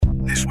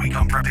week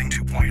on Prepping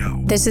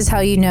 2.0. This is how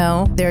you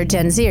know they're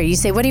Gen Z. Or you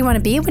say, what do you want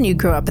to be when you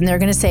grow up? And they're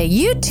going to say,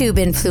 YouTube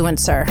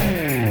influencer.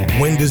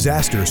 When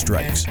disaster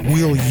strikes,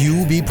 will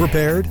you be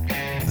prepared?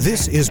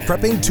 This is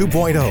Prepping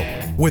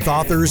 2.0 with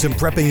authors and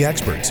prepping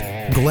experts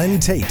Glenn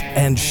Tate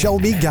and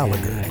Shelby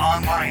Gallagher.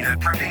 Online at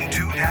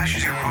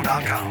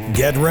prepping2-0.com.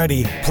 Get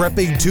ready.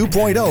 Prepping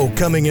 2.0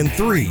 coming in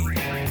 3,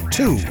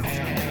 2,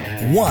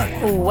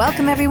 1.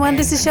 Welcome, everyone.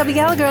 This is Shelby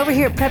Gallagher over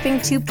here at Prepping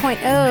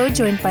 2.0,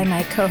 joined by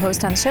my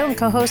co-host on the show and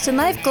co-host in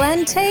life,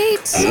 Glenn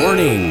Tate.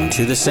 Warning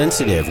to the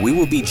sensitive. We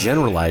will be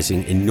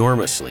generalizing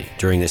enormously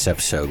during this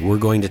episode. We're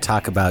going to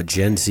talk about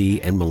Gen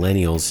Z and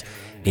millennials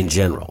in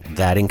general.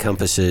 That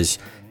encompasses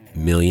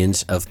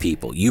millions of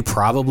people. You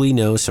probably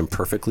know some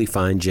perfectly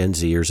fine Gen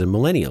Zers and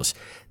millennials.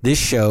 This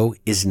show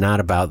is not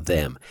about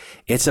them.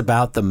 It's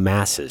about the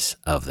masses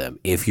of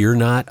them. If you're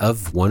not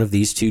of one of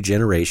these two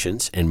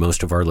generations, and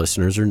most of our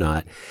listeners are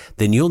not,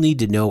 then you'll need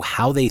to know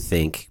how they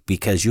think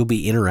because you'll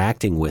be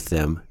interacting with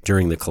them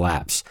during the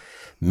collapse.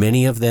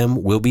 Many of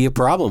them will be a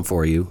problem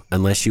for you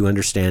unless you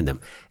understand them.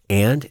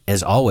 And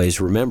as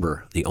always,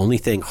 remember, the only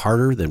thing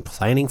harder than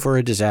planning for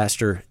a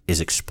disaster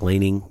is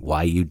explaining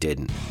why you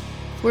didn't.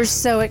 We're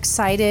so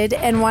excited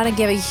and want to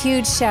give a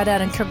huge shout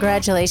out and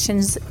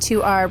congratulations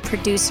to our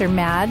producer,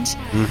 Madge.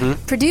 Mm-hmm.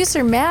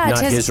 Producer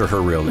Madge. Not his or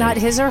her real name. Not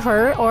his or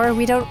her, or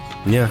we don't,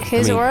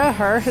 or a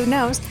her, who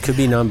knows. Could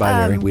be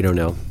non-binary, we don't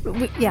know.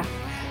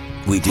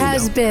 We do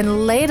has know.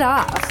 Been laid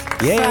off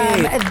Yay.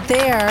 From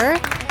their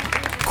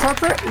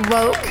corporate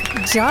woke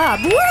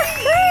job.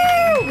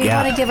 Woohoo! We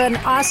want to give an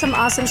awesome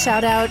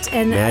shout out.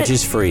 And Madge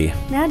is free.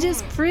 Madge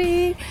is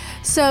free.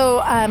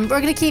 So we're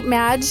going to keep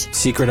Madge.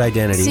 Secret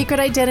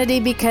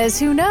identity Because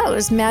who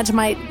knows? Madge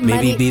might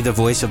maybe be the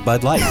voice of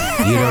Bud Light.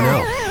 You don't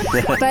know.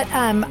 But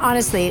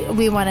honestly,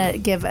 we want to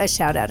give a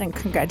shout out and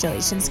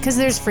congratulations because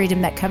there's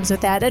freedom that comes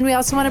with that. And we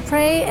also want to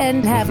pray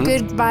and have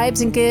good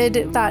vibes and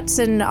good thoughts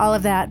and all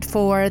of that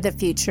for the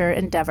future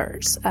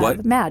endeavors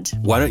of Madge.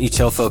 Why don't you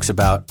tell folks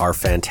about our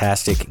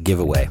fantastic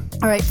giveaway?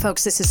 All right,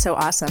 folks, this is so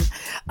awesome.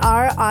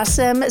 Our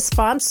awesome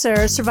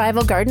sponsor,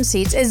 Survival Garden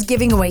Seeds, is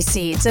giving away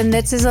seeds. And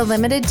this is a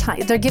limited time.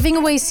 They're giving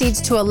away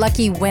seeds to a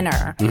lucky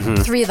winner.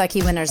 3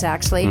 lucky winners,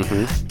 actually.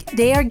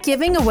 They are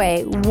giving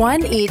away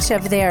one each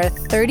of their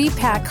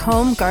 30-pack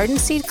home garden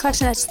seed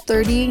collection. That's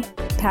 30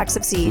 packs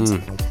of seeds.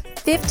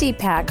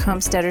 50-pack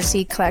homesteader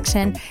seed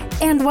collection,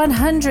 and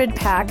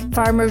 100-pack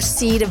farmer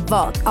seed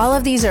vault. All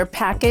of these are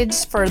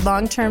packaged for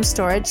long-term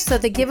storage, so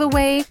the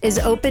giveaway is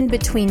open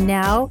between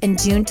now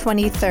and June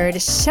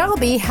 23rd.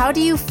 Shelby, how do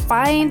you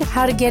find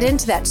how to get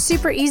into that?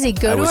 Super easy.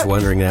 I was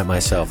wondering that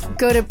myself.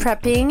 Go to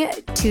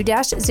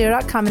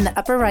prepping2-0.com. In the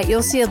upper right,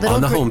 you'll see a little...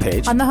 On the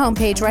homepage. On the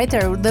homepage, right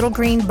there, little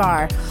green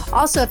bar.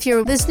 Also, if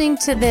you're listening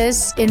to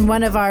this in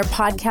one of our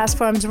podcast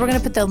forums, we're going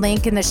to put the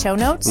link in the show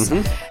notes.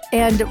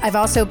 And I've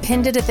also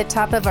pinned it at the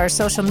top of our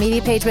social media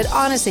page. But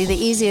honestly, the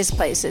easiest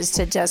place is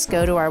to just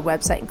go to our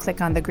website and click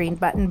on the green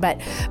button.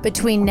 But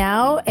between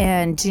now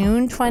and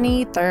June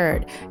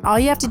 23rd, all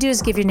you have to do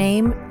is give your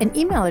name and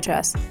email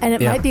address. And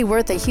it might be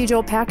worth a huge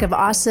old pack of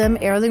awesome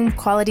heirloom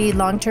quality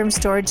long-term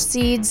storage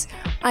seeds.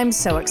 I'm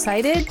so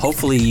excited.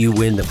 Hopefully you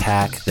win the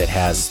pack that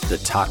has the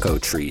taco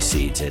tree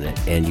seeds in it.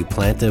 And you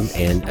plant them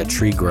and a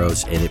tree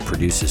grows and it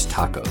produces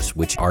tacos,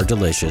 which are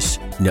delicious.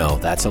 No,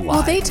 that's a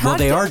lie. Well,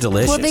 they are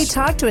delicious. Well, they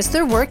talk to us.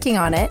 They're working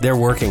on it.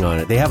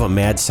 They have a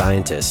mad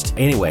scientist.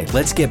 Anyway,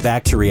 let's get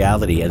back to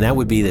reality, and that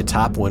would be the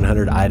top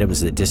 100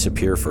 items that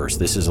disappear first.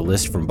 This is a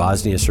list from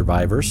Bosnia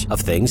survivors of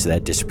things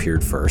that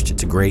disappeared first.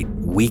 It's a great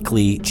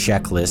weekly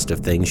checklist of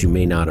things you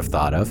may not have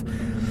thought of.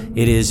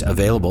 It is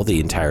available, the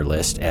entire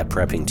list, at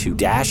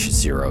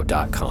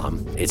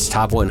prepping2-0.com. It's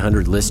top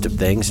 100 list of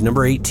things.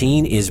 Number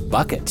 18 is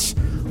buckets.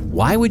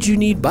 Why would you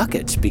need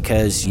buckets?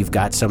 Because you've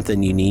got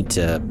something you need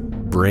to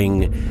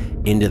bring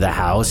into the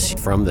house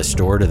from the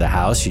store to the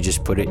house. You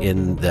just put it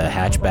in the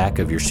hatchback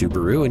of your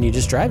Subaru and you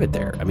just drive it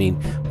there. I mean,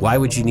 why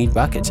would you need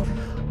buckets?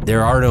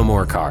 There are no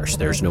more cars.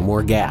 There's no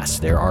more gas.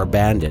 There are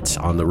bandits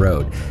on the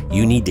road.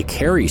 You need to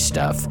carry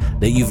stuff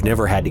that you've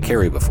never had to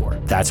carry before.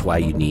 That's why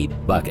you need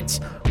buckets.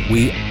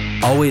 We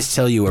always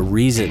tell you a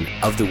reason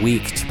of the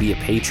week to be a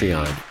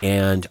Patreon,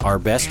 and our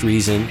best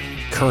reason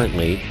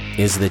currently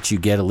is that you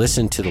get to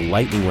listen to the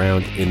lightning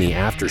round in the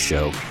after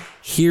show.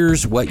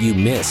 Here's what you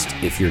missed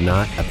if you're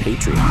not a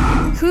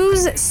Patreon.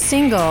 Whose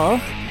single,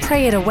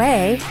 Pray It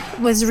Away,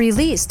 was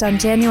released on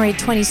January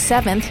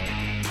 27th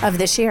of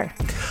this year?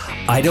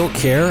 I don't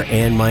care,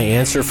 and my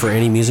answer for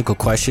any musical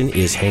question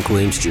is Hank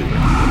Williams Jr.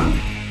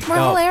 We're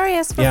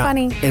hilarious, we're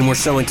funny. And we're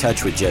so in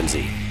touch with Gen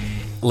Z.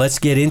 Let's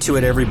get into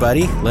it,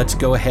 everybody. Let's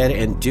go ahead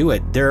and do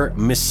it. They're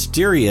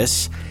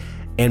mysterious,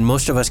 and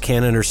most of us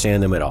can't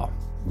understand them at all.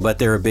 But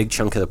they're a big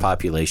chunk of the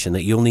population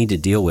that you'll need to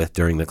deal with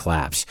during the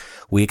collapse.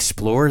 We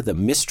explore the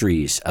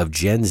mysteries of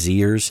Gen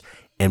Zers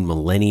and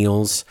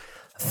millennials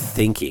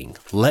thinking.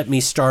 Let me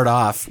start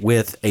off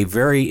with a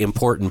very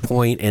important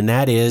point, and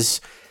that is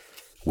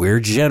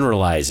we're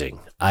generalizing.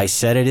 I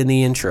said it in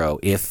the intro.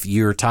 If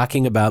you're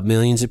talking about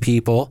millions of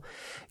people,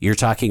 You're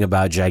talking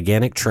about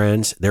gigantic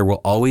trends. There will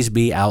always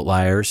be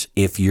outliers.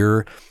 If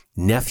your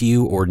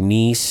nephew or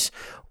niece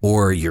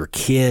or your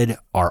kid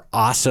are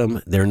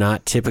awesome, they're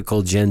not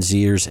typical Gen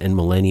Zers and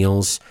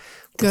millennials.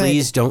 Good.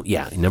 Please don't.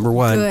 Yeah, number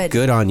one,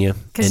 good on you.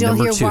 Because you'll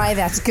hear why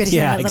that's good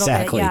here in a little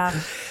bit. Yeah.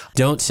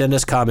 Don't send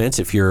us comments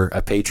if you're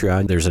a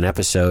Patreon. There's an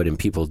episode and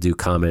people do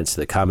comments.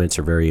 The comments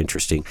are very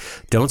interesting.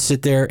 Don't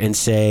sit there and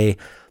say,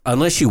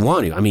 unless you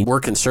want to. I mean, we're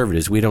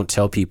conservatives. We don't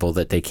tell people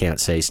that they can't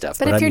say stuff.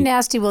 But if you're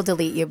nasty, we'll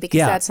delete you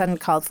because that's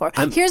uncalled for.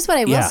 Here's what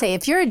I will say.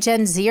 If you're a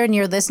Gen Zer and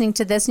you're listening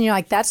to this and you're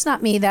like, that's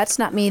not me, that's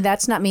not me,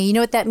 that's not me. You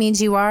know what that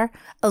means you are?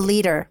 A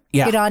leader.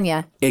 Yeah. Good on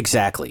you.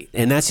 Exactly.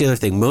 And that's the other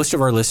thing. Most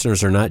of our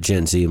listeners are not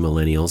Gen Z and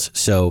millennials.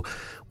 So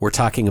we're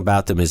talking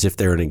about them as if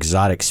they're an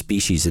exotic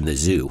species in the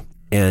zoo.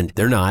 And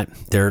they're not.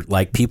 They're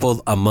like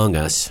people among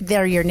us.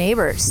 They're your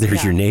neighbors. They're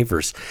your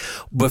neighbors.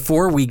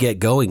 Before we get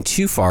going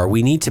too far,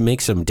 we need to make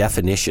some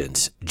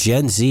definitions.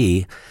 Gen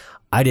Z,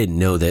 I didn't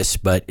know this,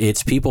 but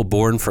it's people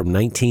born from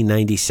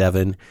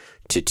 1997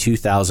 to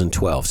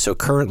 2012. So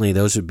currently,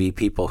 those would be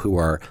people who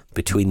are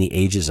between the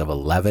ages of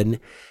 11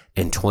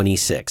 and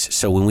 26.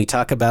 So when we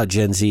talk about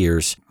Gen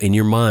Zers, in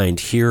your mind,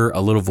 hear a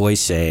little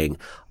voice saying,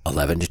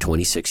 11 to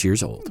 26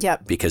 years old.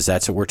 Yep. Because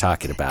that's what we're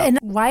talking about. And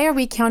why are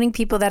we counting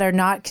people that are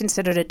not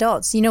considered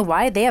adults? You know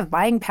why? They have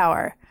buying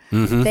power.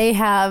 Mm-hmm. They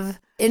have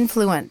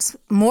influence,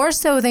 more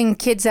so than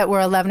kids that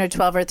were 11 or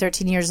 12 or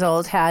 13 years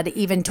old had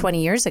even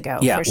 20 years ago.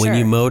 Yeah, for sure. When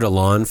you mowed a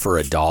lawn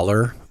for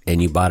 $1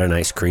 and you bought an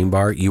ice cream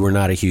bar, you were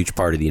not a huge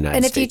part of the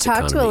United States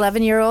economy. And if you talk to an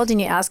 11-year-old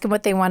and you ask them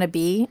what they want to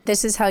be,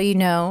 this is how you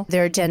know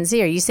they're Gen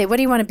Z. Or you say, what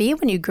do you want to be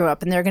when you grow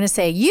up? And they're going to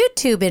say,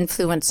 YouTube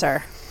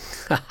influencer.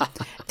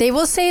 They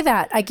will say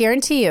that. I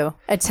guarantee you.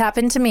 It's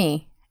happened to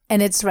me,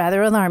 and it's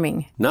rather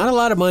alarming. Not a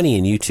lot of money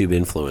in YouTube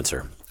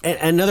influencer.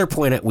 Another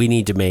point we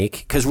need to make,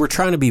 because we're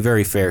trying to be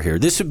very fair here.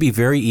 This would be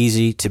very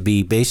easy to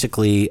be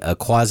basically a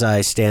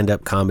quasi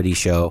stand-up comedy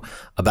show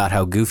about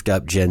how goofed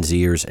up Gen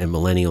Zers and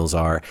millennials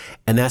are,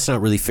 and that's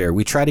not really fair.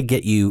 We try to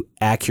get you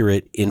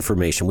accurate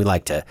information. We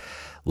like to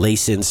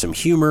lace in some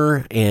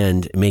humor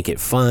and make it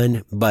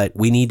fun, but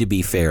we need to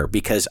be fair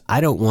because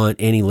I don't want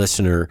any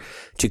listener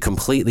to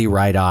completely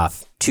write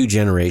off 2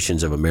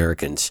 generations of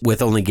Americans with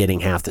only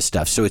getting half the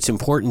stuff. So it's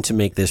important to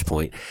make this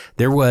point.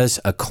 There was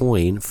a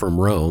coin from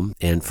Rome,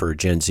 and for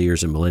Gen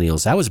Zers and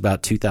millennials, that was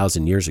about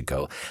 2,000 years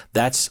ago.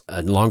 That's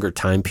a longer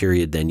time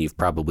period than you've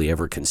probably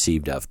ever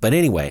conceived of. But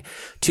anyway,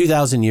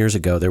 2,000 years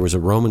ago, there was a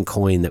Roman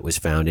coin that was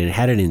found, and it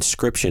had an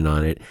inscription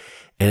on it.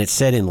 And it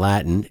said in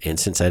Latin, and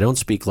since I don't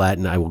speak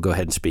Latin, I will go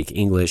ahead and speak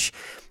English.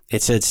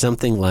 It said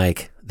something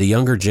like, the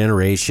younger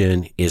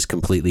generation is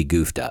completely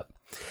goofed up.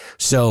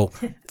 So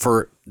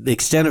for the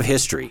extent of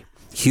history,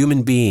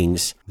 human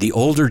beings, the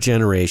older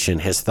generation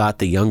has thought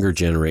the younger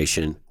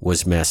generation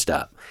was messed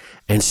up.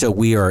 And so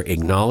we are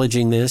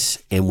acknowledging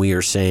this, and we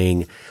are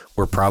saying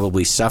we're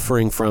probably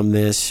suffering from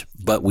this,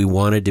 but we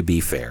wanted to be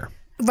fair.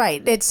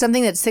 Right. It's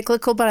something that's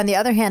cyclical. But on the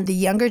other hand, the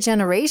younger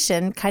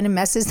generation kind of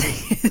messes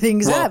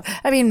things up.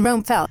 I mean,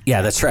 Rome fell.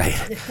 Yeah, that's right.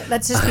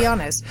 Let's just be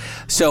honest.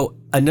 So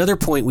another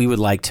point we would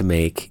like to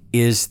make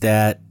is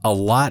that a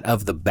lot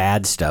of the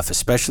bad stuff,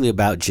 especially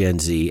about Gen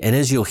Z, and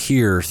as you'll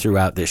hear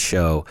throughout this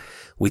show,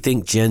 we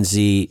think Gen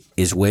Z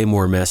is way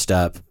more messed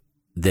up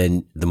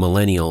than the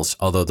millennials,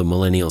 although the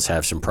millennials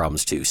have some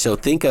problems too. So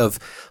think of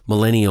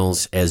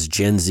millennials as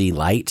Gen Z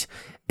light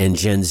and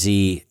Gen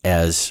Z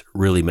as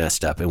really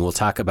messed up. And we'll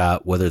talk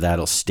about whether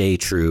that'll stay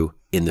true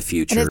in the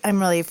future. I'm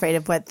really afraid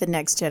of what the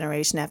next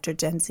generation after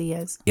Gen Z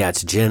is. Yeah,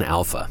 it's Gen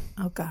Alpha.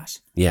 Oh, gosh.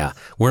 Yeah.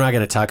 We're not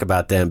going to talk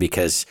about them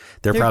because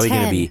they're probably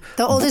going to be...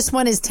 The oldest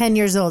one is 10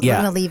 years old. Yeah,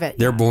 we're going to leave it.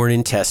 They're born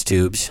in test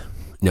tubes.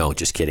 No,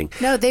 just kidding.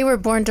 No, they were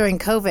born during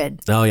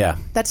COVID. Oh, yeah.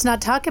 Let's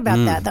not talk about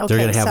that. Okay, they're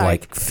going to have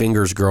like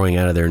fingers growing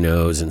out of their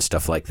nose and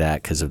stuff like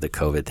that because of the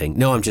COVID thing.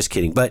 No, I'm just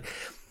kidding. But...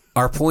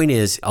 our point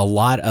is a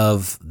lot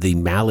of the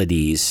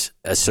maladies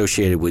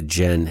associated with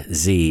Gen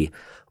Z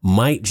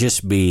might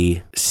just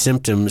be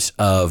symptoms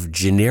of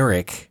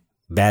generic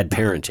bad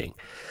parenting.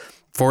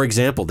 For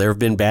example, there have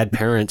been bad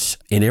parents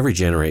in every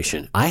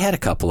generation. I had a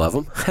couple of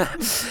them.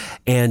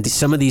 And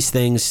some of these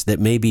things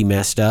that may be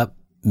messed up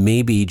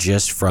may be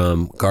just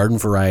from garden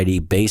variety,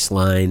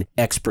 baseline,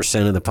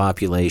 X% of the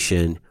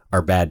population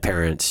are bad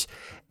parents.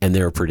 And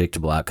there are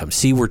predictable outcomes.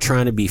 See, we're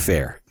trying to be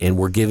fair, and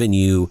we're giving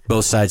you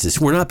both sides of this.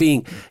 We're not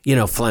being,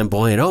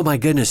 flamboyant. Oh, my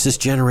goodness, this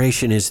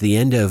generation is the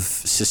end of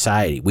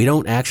society. We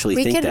don't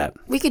actually think that.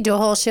 We could do a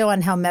whole show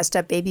on how messed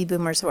up baby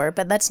boomers were,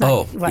 but that's not.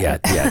 Oh,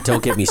 yeah.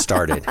 Don't get me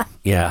started.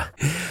 Yeah.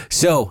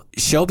 So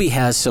Shelby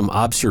has some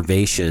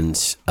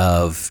observations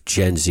of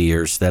Gen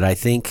Zers that I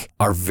think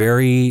are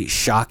very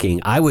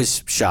shocking. I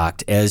was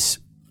shocked as...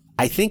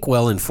 I think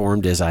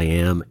well-informed as I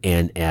am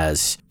and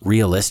as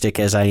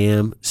realistic as I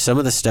am, some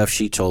of the stuff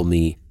she told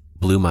me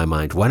blew my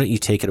mind. Why don't you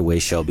take it away,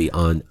 Shelby,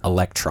 on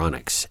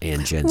electronics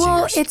and Gen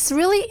Well, Zers? it's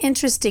really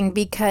interesting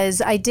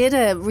because I did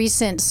a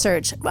recent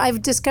search.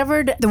 I've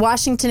discovered the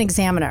Washington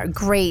Examiner,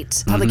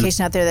 great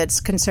publication out there that's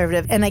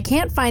conservative, and I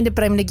can't find it,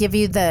 but I'm going to give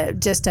you the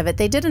gist of it.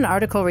 They did an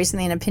article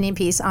recently, an opinion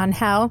piece on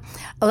how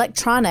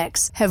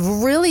electronics have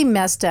really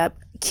messed up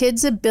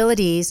kids'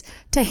 abilities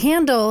to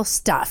handle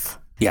stuff.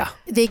 Yeah.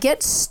 They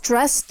get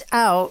stressed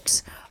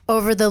out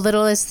over the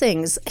littlest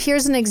things.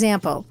 Here's an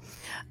example.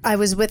 I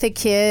was with a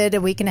kid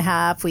a week and a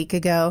half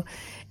ago,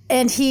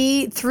 and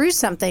he threw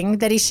something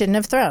that he shouldn't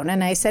have thrown.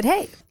 And I said,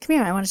 hey, come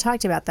here. I want to talk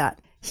to you about that.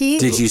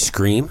 Did you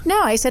scream?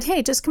 No, I said,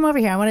 hey, just come over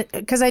here.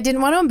 Because I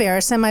didn't want to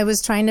embarrass him. I was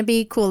trying to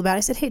be cool about it.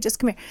 I said, hey, just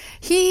come here.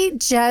 He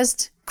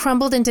just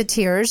crumbled into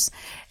tears,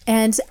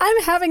 and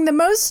I'm having the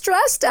most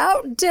stressed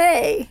out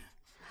day.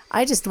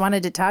 I just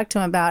wanted to talk to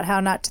him about how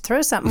not to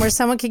throw something where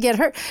someone could get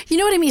hurt. You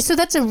know what I mean? So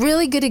that's a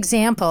really good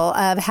example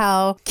of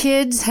how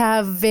kids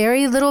have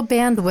very little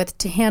bandwidth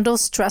to handle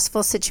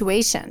stressful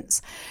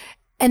situations.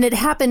 And it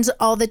happens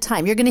all the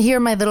time. You're going to hear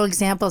my little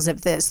examples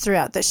of this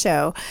throughout the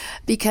show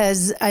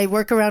because I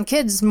work around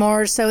kids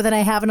more so than I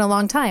have in a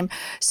long time.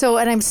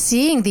 And I'm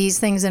seeing these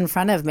things in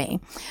front of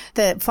me.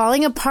 The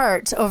falling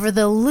apart over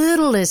the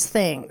littlest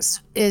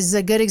things is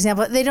a good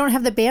example. They don't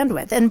have the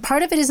bandwidth. And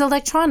part of it is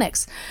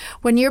electronics.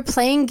 When you're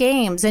playing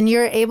games and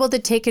you're able to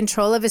take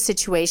control of a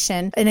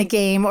situation in a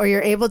game, or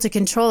you're able to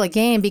control a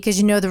game because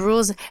you know the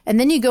rules, and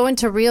then you go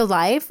into real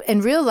life,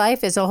 and real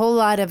life is a whole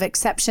lot of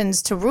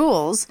exceptions to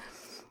rules.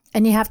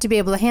 And you have to be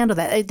able to handle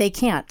that. They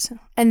can't.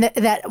 And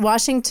that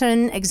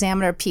Washington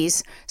Examiner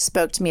piece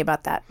spoke to me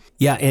about that.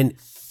 Yeah, and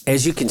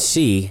as you can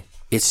see,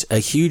 it's a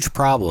huge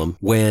problem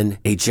when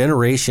a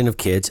generation of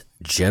kids,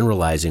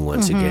 generalizing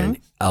once again,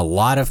 a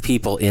lot of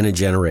people in a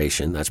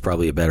generation, that's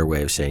probably a better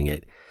way of saying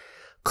it,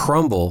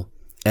 crumble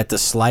at the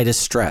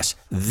slightest stress.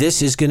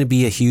 This is going to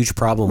be a huge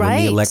problem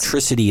when the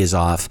electricity is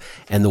off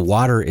and the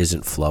water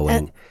isn't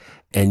flowing.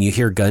 And you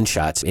hear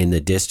gunshots in the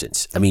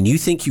distance. I mean, you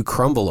think you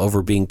crumble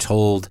over being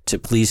told to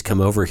please come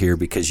over here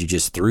because you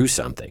just threw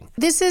something.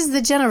 This is the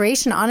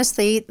generation,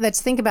 honestly,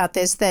 let's think about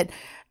this, that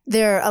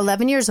they're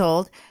 11 years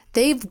old.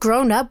 They've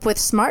grown up with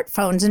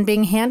smartphones and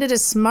being handed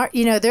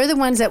they're the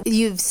ones that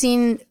you've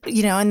seen,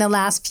 in the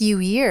last few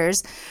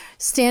years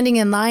standing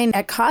in line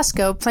at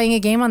Costco playing a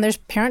game on their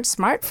parents'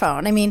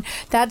 smartphone. I mean,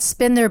 that's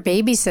been their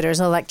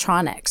babysitter's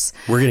electronics.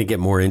 We're going to get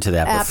more into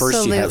that, but Absolutely.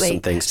 First you have some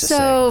things to say.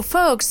 So,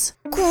 folks,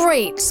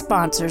 great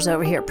sponsors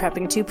over here at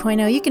Prepping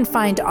 2.0. You can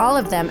find all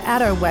of them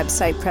at our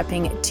website,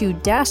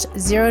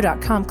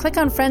 prepping2-0.com. Click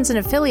on Friends and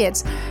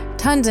Affiliates.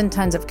 Tons and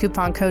tons of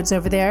coupon codes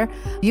over there.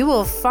 You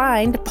will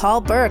find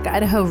Paul Burke,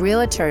 Idaho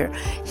Realtor.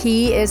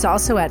 He is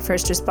also at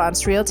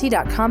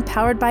firstresponserealty.com,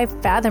 powered by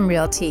Fathom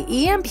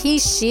Realty. EMP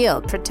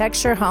Shield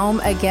protects your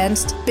home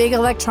against big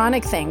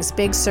electronic things,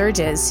 big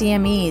surges,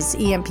 CMEs,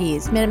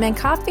 EMPs. Minuteman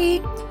Coffee,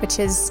 which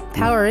is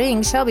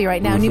powering Shelby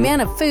right now.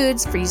 Numana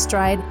Foods,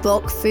 freeze-dried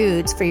bulk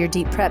foods for your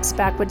deep preps.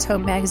 Backwoods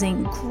Home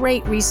Magazine,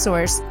 great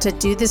resource to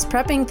do this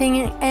prepping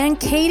thing. And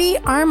Katie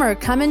Armor,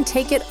 come and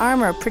take it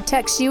Armor,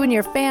 protects you and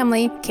your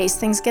family in case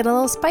things get a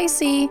little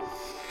spicy.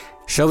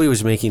 Shelby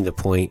was making the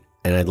point,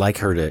 and I'd like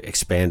her to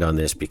expand on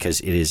this because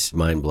it is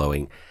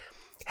mind-blowing,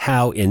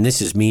 how, and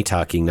this is me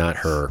talking, not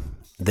her,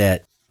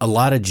 that a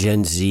lot of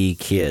Gen Z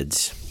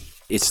kids,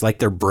 it's like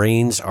their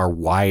brains are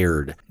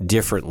wired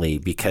differently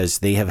because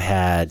they have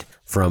had,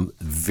 from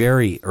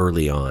very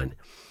early on,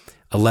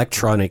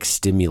 electronic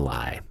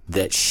stimuli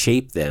that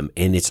shape them,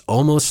 and it's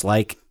almost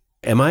like,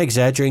 am I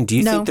exaggerating? Do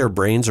you think their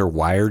brains are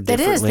wired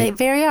differently? It is. They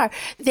very are.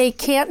 They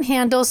can't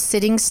handle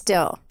sitting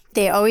still.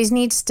 They always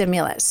need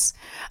stimulus.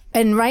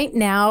 And right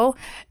now,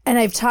 and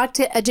I've talked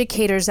to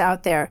educators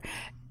out there,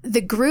 the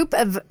group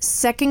of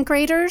second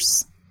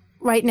graders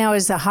right now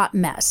is a hot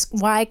mess.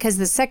 Why? Because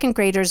the second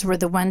graders were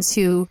the ones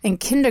who, in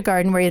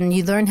kindergarten, where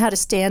you learn how to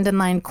stand in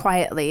line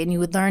quietly, and you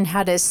would learn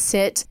how to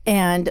sit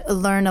and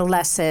learn a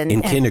lesson.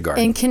 In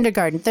kindergarten? In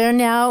kindergarten.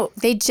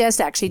 They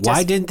just actually...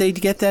 Why didn't they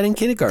get that in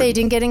kindergarten? They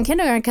didn't get in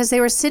kindergarten because they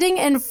were sitting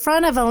in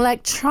front of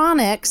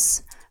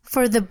electronics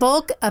for the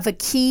bulk of a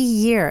key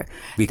year.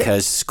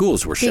 Because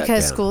schools were shut down.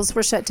 Because schools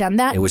were shut down.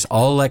 It was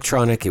all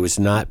electronic. It was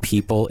not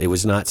people. It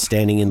was not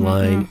standing in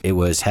line. It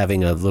was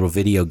having a little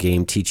video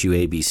game teach you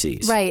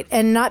ABCs. Right.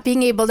 And not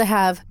being able to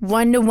have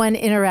one-to-one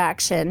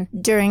interaction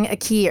during a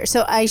key year.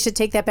 So I should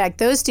take that back.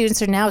 Those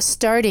students are now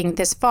starting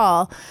this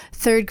fall,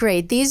 third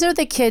grade. These are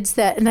the kids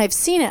that, and I've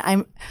seen it,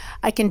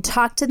 I can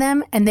talk to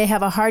them and they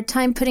have a hard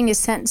time putting a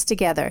sentence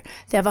together.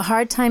 They have a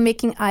hard time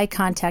making eye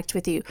contact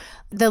with you.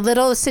 The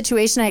little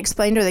situation I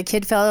explained where the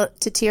kid fell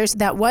to tears,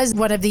 that was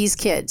one of these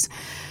kids.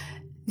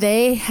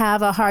 They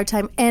have a hard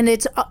time. And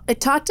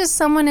talk to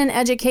someone in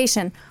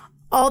education.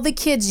 All the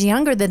kids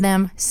younger than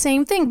them,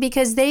 same thing,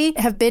 because they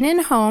have been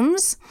in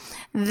homes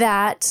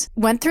that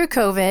went through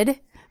COVID.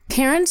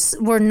 Parents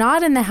were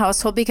not in the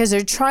household because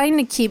they're trying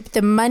to keep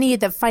the money,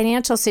 the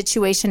financial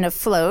situation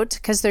afloat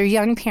because they're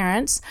young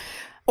parents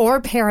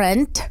or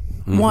parent,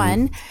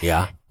 one.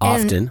 Yeah,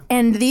 often.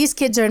 And these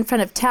kids are in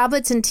front of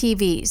tablets and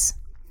TVs.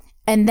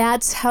 And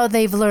that's how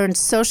they've learned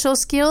social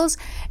skills.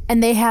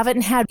 And they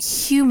haven't had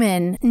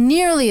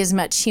nearly as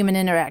much human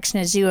interaction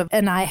as you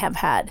and I have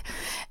had.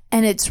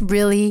 And it's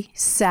really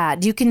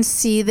sad. You can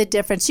see the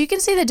difference. You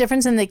can see the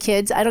difference in the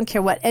kids. I don't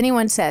care what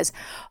anyone says.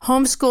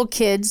 Homeschool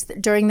kids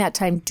during that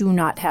time do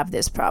not have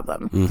this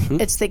problem.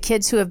 It's the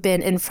kids who have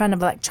been in front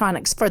of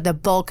electronics for the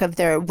bulk of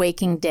their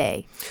waking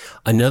day.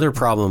 Another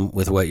problem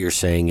with what you're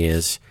saying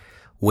is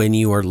when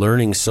you are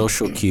learning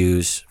social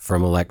cues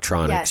from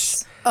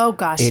electronics, Yes. Oh,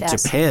 gosh, it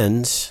yes.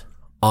 depends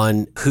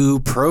on who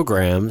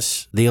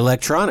programs the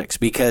electronics.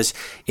 Because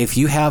if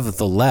you have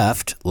the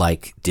left,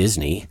 like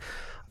Disney,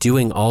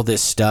 doing all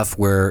this stuff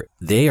where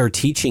they are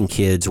teaching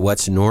kids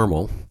what's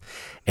normal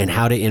and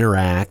how to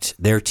interact.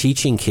 They're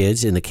teaching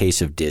kids, in the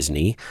case of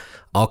Disney,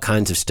 all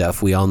kinds of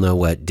stuff. We all know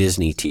what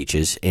Disney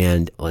teaches.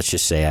 And let's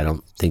just say I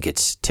don't think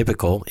it's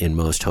typical in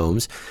most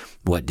homes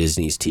what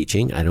Disney's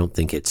teaching. I don't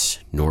think it's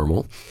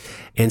normal.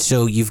 And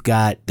so you've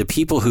got the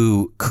people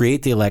who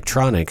create the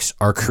electronics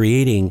are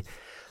creating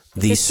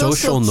these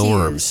social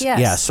norms. Cues, yes.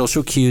 Yeah,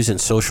 social cues and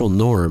social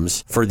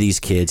norms for these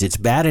kids. It's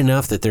bad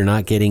enough that they're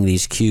not getting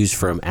these cues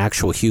from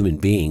actual human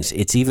beings.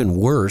 It's even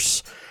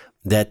worse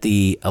that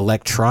the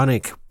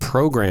electronic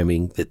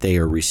programming that they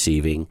are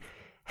receiving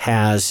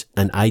has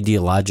an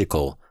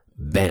ideological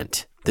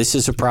bent. This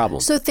is a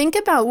problem. So think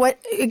about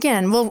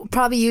we'll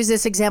probably use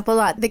this example a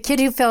lot. The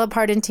kid who fell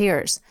apart in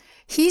tears.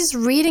 He's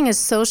reading a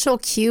social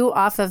cue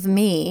off of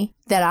me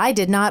that I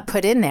did not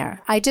put in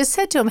there. I just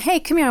said to him, hey,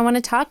 come here, I want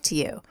to talk to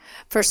you.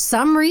 For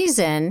some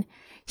reason,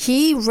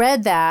 he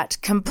read that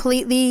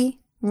completely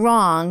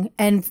wrong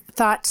and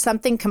thought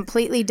something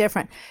completely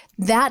different.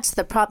 That's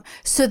the problem.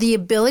 So the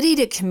ability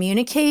to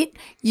communicate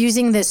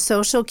using the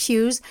social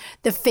cues,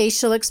 the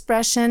facial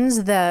expressions,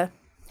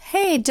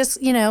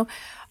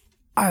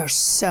 are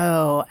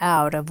so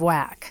out of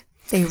whack.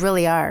 They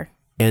really are.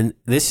 And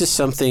this is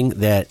something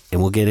that, and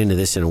we'll get into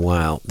this in a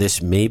while,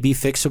 this may be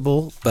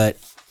fixable, but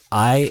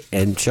I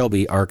and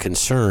Shelby are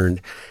concerned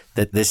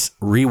that this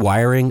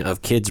rewiring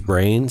of kids'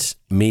 brains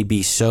may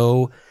be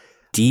so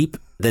deep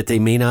that they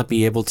may not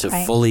be able to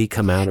fully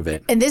come out of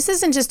it. And this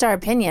isn't just our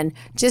opinion.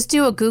 Just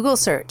do a Google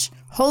search.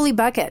 Holy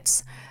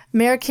buckets.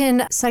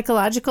 American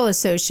Psychological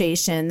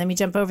Association, let me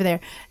jump over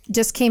there,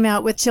 just came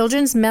out with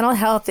children's mental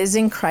health is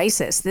in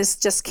crisis. This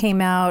just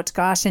came out,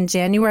 in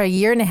January, a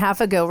year and a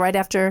half ago, right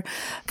after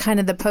kind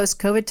of the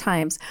post-COVID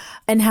times,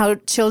 and how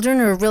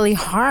children are really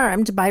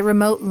harmed by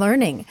remote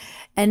learning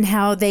and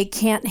how they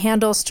can't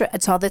handle stress.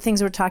 It's all the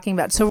things we're talking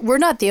about. So we're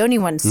not the only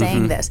ones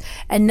saying this,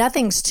 and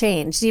nothing's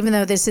changed, even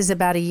though this is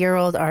about a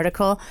year-old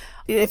article.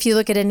 If you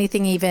look at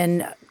anything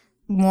even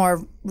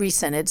more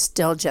recent, it's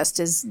still just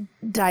as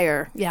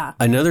dire. Yeah.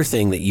 Another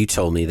thing that you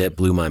told me that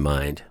blew my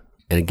mind,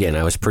 and again,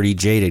 I was pretty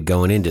jaded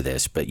going into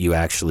this, but you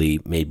actually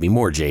made me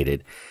more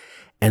jaded,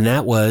 and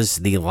that was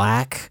the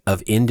lack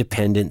of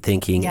independent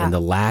thinking and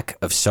the lack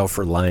of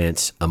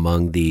self-reliance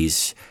among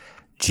these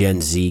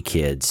Gen Z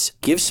kids.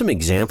 Give some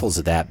examples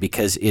of that,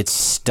 because it's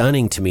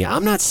stunning to me.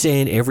 I'm not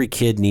saying every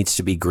kid needs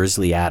to be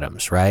Grizzly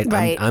Adams, right?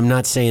 I'm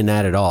not saying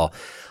that at all,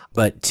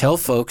 but tell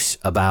folks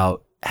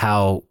about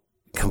how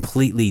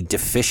completely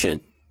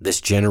deficient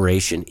this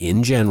generation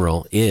in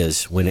general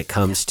is when it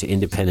comes to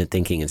independent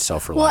thinking and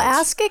self-reliance. Well,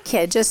 ask a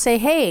kid. Just say,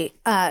 hey,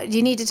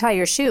 you need to tie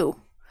your shoe.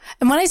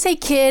 And when I say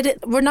kid,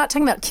 we're not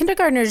talking about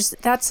kindergartners.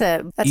 That's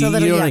a little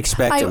You don't young.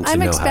 expect them to I'm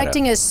know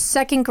expecting how to. a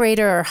second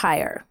grader or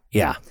higher.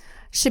 Yeah.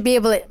 Should be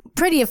able to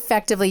pretty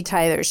effectively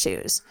tie their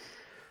shoes.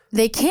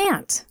 They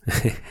can't.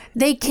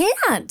 They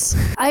can't.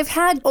 I've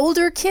had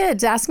older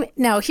kids ask me.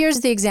 Now,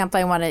 here's the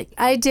example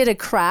I did a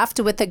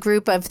craft with a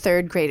group of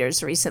third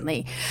graders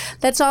recently.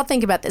 Let's all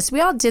think about this. We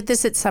all did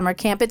this at summer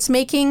camp. It's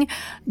making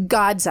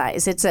God's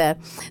eyes. It's a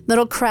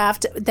little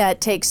craft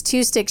that takes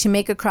 2 sticks, you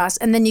make a cross,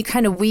 and then you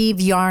kind of weave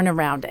yarn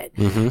around it.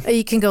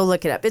 You can go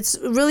look it up. It's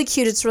really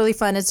cute. It's really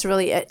fun. It's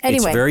really, anyway.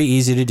 It's very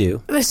easy to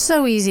do. It's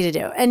so easy to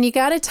do. And you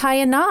got to tie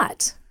a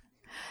knot.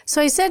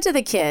 So I said to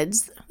the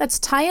kids, let's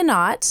tie a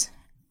knot.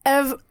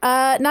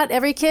 Not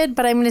every kid,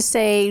 but I'm going to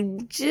say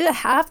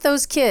half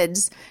those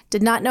kids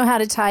did not know how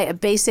to tie a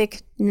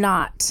basic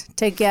knot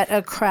to get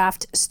a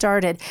craft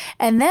started.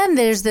 And then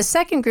there's the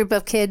second group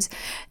of kids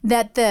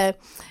that the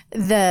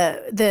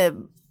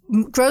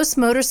gross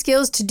motor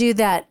skills to do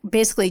that,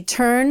 basically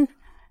turn,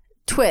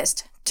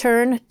 twist,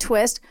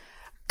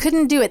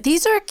 couldn't do it.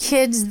 These are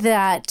kids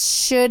that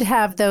should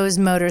have those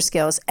motor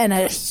skills, and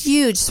a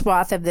huge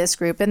swath of this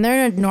group, and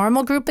they're a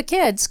normal group of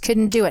kids,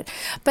 couldn't do it.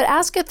 But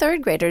ask a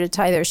third grader to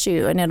tie their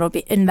shoe, and that'll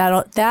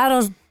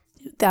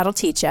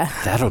teach you.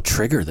 That'll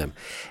trigger them.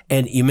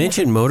 And you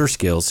mentioned motor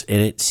skills, and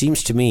it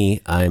seems to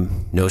me,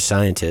 I'm no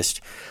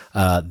scientist,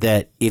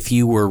 that if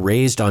you were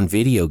raised on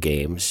video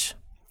games,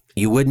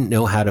 you wouldn't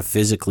know how to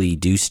physically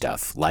do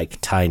stuff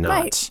like tie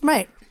knots.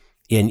 Right.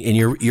 And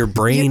your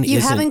brain you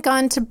isn't... haven't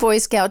gone to Boy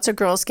Scouts or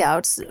Girl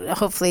Scouts,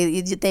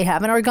 hopefully they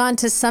haven't, or gone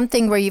to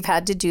something where you've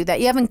had to do that.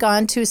 You haven't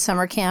gone to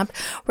summer camp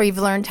where you've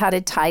learned how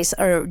to tie,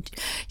 or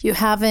you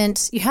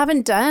haven't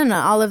done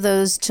all of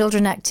those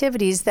children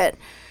activities that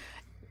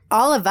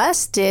all of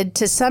us did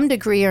to some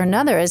degree or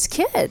another as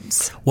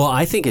kids. Well,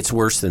 I think it's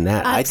worse than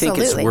that. Absolutely. I think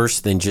it's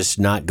worse than just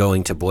not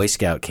going to Boy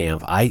Scout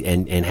camp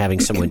and having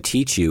someone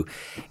teach you.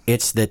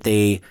 It's that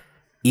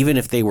even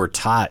if they were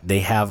taught,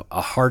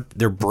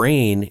 their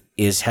brain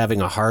is having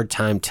a hard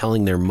time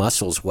telling their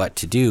muscles what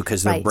to do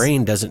because their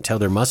brain doesn't tell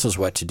their muscles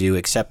what to do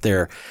except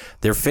their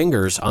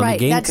fingers on the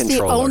game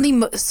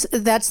controller.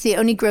 That's the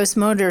only gross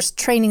motor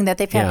training that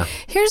they've had. Yeah.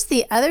 Here's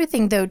the other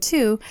thing, though,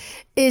 too,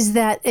 is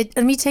that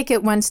let me take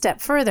it one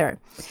step further.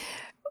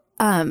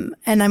 And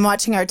I'm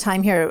watching our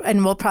time here,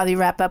 and we'll probably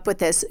wrap up with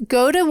this.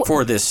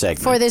 For this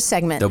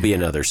segment. There'll be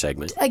another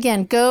segment.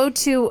 Again, go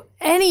to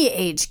any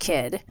age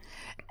kid.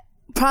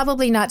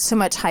 Probably not so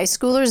much high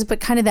schoolers,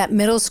 but kind of that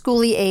middle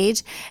schooly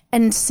age,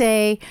 and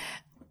say,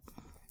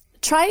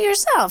 try it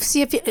yourself.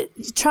 See if you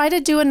try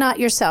to do a knot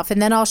yourself,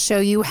 and then I'll show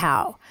you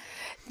how.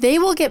 They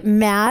will get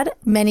mad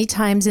many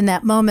times in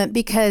that moment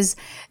because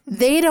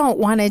they don't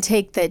want to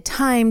take the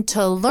time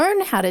to learn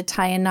how to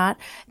tie a knot.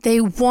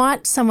 They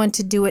want someone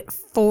to do it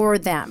for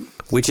them.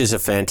 Which is a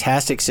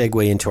fantastic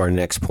segue into our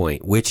next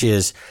point, which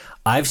is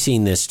I've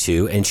seen this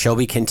too, and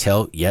Shelby can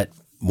tell yet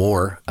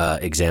more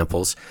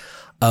examples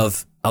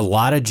of a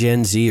lot of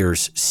Gen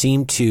Zers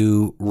seem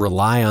to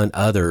rely on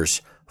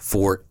others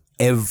for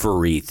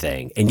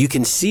everything. And you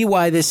can see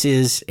why this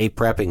is a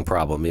prepping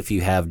problem if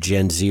you have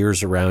Gen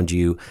Zers around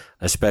you,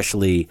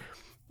 especially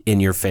in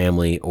your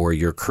family or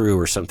your crew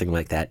or something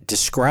like that.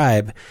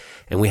 Describe,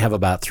 and we have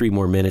about 3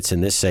 more minutes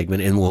in this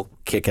segment, and we'll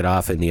kick it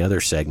off in the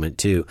other segment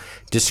too.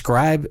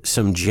 Describe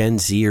some Gen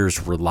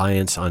Zers'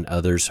 reliance on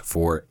others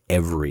for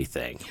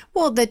everything.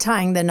 Well, the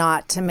tying the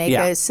knot to make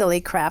a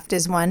silly craft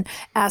is one.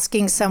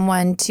 Asking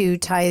someone to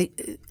tie,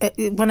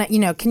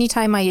 can you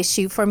tie my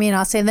shoe for me? And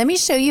I'll say, let me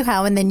show you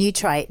how, and then you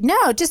try it.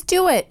 No, just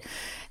do it.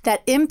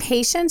 That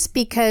impatience,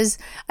 because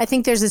I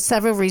think there's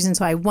several reasons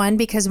why. One,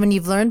 because when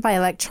you've learned by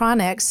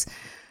electronics,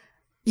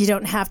 you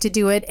don't have to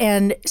do it,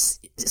 and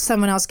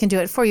someone else can do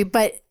it for you.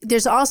 But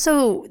there's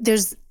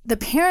the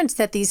parents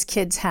that these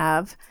kids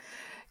have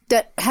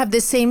that have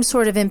the same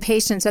sort of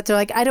impatience that they're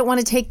like, I don't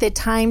want to take the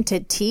time to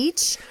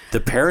teach.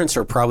 The parents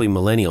are probably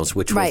millennials,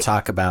 which we'll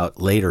talk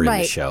about later in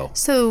the show.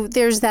 So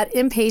there's that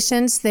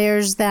impatience.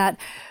 There's that.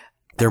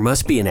 There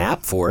must be an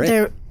app for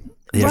it.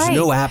 There's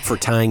no app for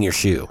tying your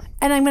shoe.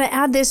 And I'm going to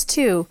add this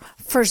too.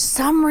 For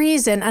some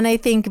reason, and I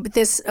think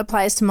this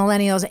applies to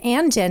millennials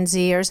and Gen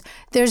Zers,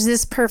 there's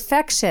this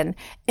perfection.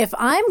 If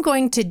I'm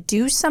going to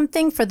do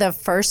something for the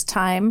first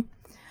time,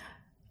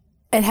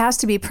 it has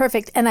to be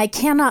perfect, and I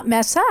cannot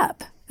mess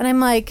up. And I'm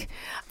like,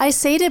 I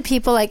say to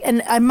people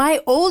and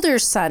my older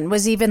son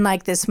was even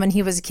like this when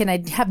he was a kid.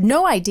 I have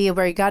no idea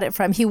where he got it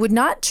from. He would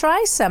not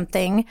try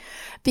something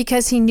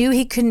because he knew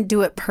he couldn't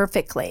do it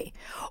perfectly.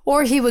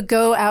 Or he would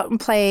go out and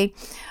play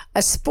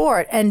a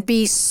sport and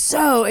be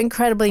so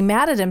incredibly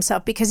mad at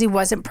himself because he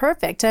wasn't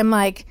perfect. I'm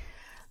like,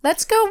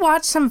 let's go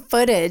watch some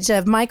footage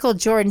of Michael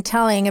Jordan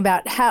telling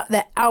about how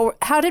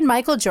did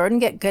Michael Jordan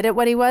get good at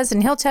what he was?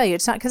 And he'll tell you,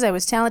 it's not because I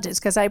was talented,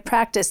 it's because I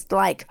practiced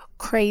like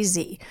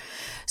crazy.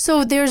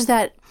 So there's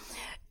that,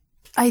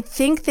 I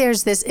think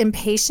there's this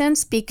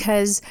impatience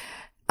because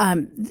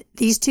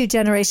these two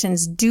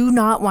generations do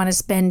not want to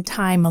spend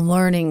time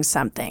learning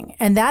something.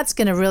 And that's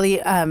going to really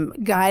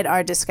guide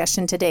our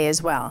discussion today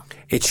as well.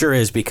 It sure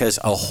is, because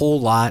a whole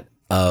lot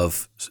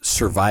of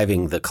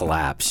surviving the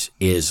collapse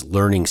is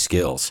learning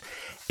skills.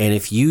 And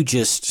if you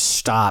just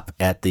stop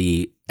at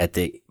the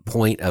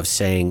point of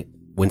saying,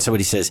 when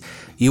somebody says,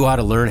 you ought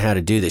to learn how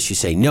to do this, you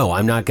say, no,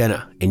 I'm not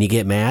gonna, and you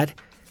get mad,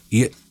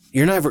 you're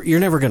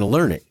never gonna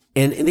learn it.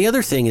 And the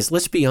other thing is,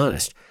 let's be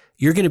honest,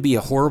 you're gonna be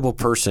a horrible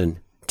person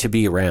to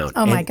be around.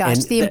 Oh my gosh,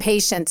 the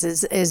impatience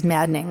is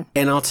maddening.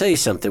 And I'll tell you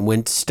something,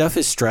 when stuff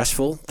is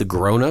stressful, the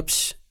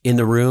grown-ups in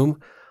the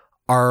room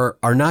are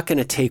not going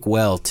to take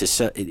well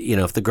to,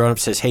 if the grown-up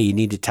says, hey, you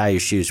need to tie your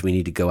shoes, we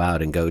need to go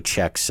out and go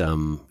check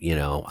some,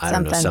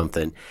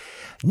 something.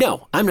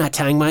 No, I'm not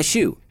tying my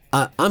shoe.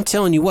 I'm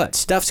telling you what,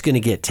 stuff's going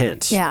to get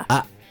tense. Yeah.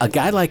 A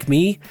guy like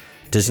me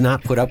does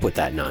not put up with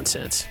that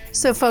nonsense.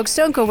 So folks,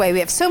 don't go away. We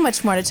have so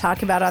much more to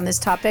talk about on this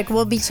topic.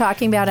 We'll be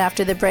talking about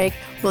after the break.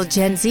 Will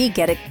Gen Z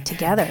get it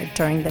together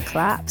during the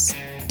collapse?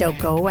 Don't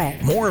go away.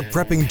 More of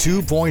Prepping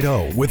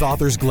 2.0 with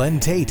authors Glenn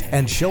Tate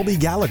and Shelby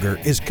Gallagher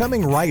is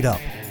coming right up.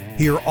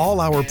 Hear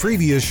all our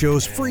previous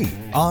shows free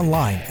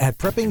online at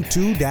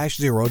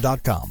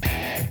prepping2-0.com.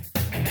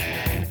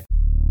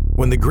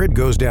 When the grid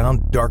goes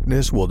down,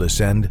 darkness will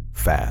descend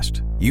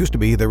fast. Used to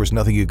be there was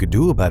nothing you could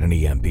do about an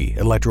EMP,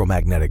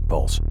 electromagnetic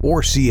pulse,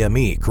 or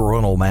CME,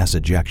 coronal mass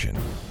ejection.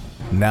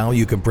 Now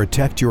you can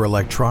protect your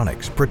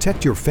electronics,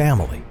 protect your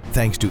family,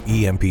 thanks to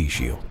EMP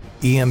Shield.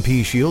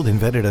 EMP Shield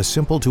invented a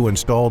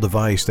simple-to-install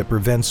device that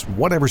prevents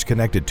whatever's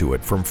connected to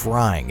it from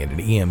frying in an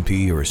EMP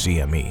or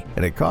CME,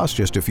 and it costs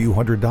just a few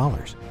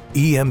 $100s.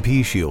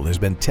 EMP Shield has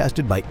been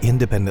tested by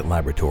independent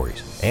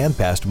laboratories and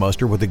passed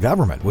muster with the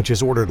government, which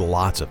has ordered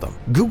lots of them.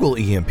 Google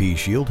EMP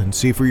Shield and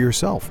see for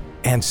yourself.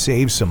 and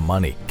save some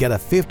money. Get a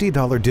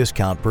 $50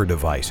 discount per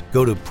device.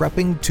 Go to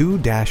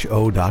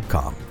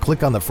prepping2-o.com.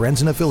 Click on the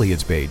Friends and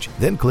Affiliates page,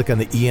 then click on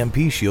the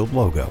EMP Shield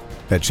logo.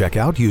 At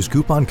checkout, use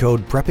coupon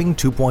code PREPPING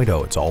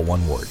 2.0. It's all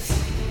one word.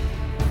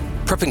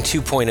 Prepping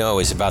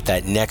 2.0 is about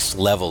that next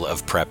level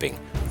of prepping.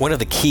 One of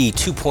the key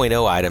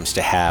 2.0 items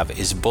to have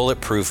is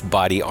bulletproof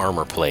body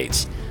armor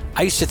plates.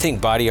 I used to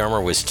think body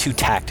armor was too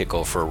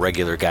tactical for a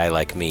regular guy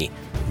like me,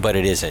 but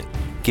it isn't.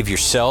 Give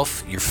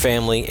yourself, your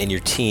family, and your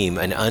team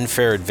an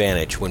unfair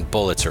advantage when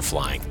bullets are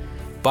flying.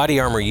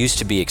 Body armor used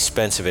to be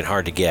expensive and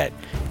hard to get.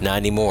 Not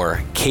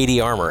anymore.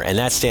 KD Armor, and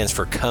that stands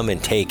for Come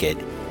and Take It,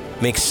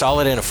 makes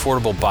solid and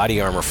affordable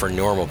body armor for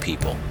normal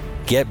people.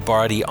 Get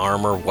body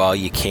armor while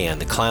you can.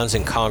 The clowns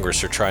in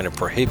Congress are trying to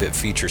prohibit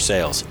future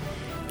sales.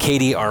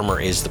 KD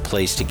Armor is the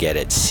place to get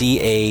it.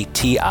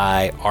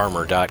 CATI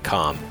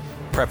armor.com.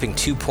 Prepping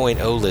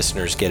 2.0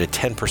 listeners get a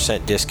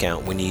 10%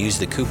 discount when you use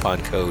the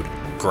coupon code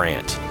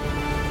GRANT.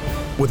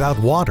 Without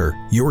water,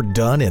 you're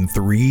done in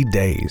 3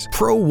 days.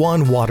 Pro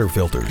One water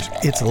filters.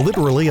 It's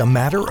literally a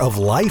matter of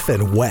life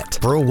and wet.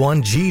 Pro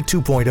One G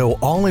 2.0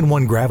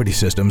 all-in-one gravity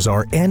systems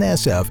are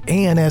NSF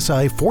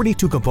ANSI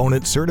 42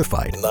 component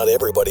certified. Not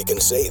everybody can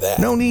say that.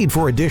 No need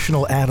for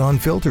additional add-on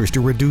filters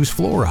to reduce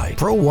fluoride.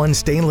 Pro One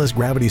stainless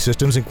gravity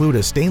systems include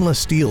a stainless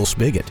steel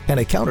spigot and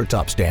a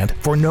countertop stand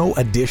for no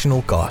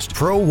additional cost.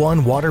 Pro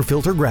One water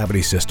filter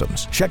gravity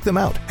systems. Check them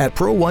out at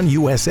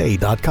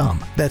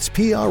pro1usa.com. That's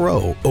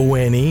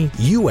PROONE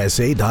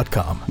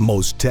USA.com.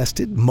 Most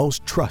tested,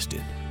 most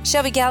trusted.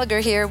 Shelby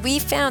Gallagher here. We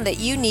found that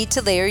you need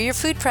to layer your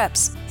food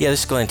preps. Yeah, this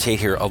is Glenn Tate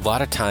here. A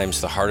lot of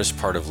times the hardest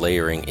part of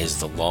layering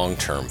is the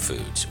long-term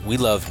foods. We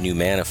love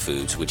Numana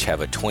foods, which have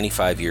a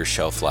 25-year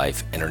shelf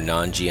life and are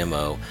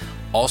non-GMO.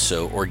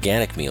 Also,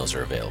 organic meals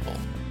are available.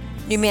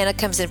 Numana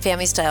comes in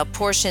family-style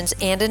portions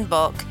and in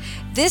bulk.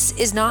 This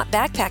is not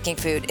backpacking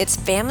food. It's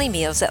family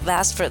meals that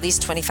last for at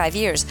least 25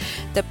 years.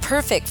 The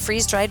perfect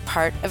freeze-dried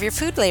part of your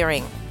food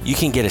layering. You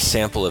can get a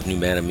sample of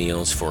Numana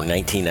meals for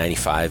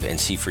 $19.95 and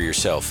see for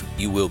yourself.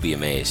 You will be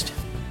amazed.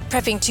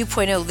 Prepping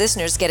 2.0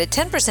 listeners get a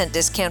 10%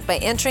 discount by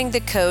entering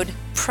the code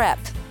PREP.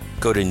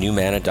 Go to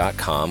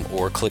Numana.com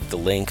or click the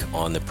link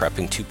on the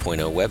Prepping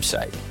 2.0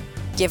 website.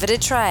 Give it a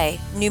try.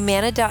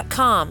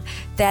 Numana.com.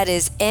 That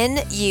is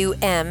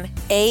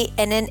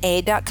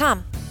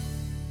NUMANNA.com.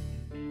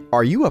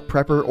 Are you a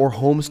prepper or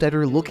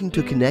homesteader looking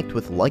to connect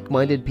with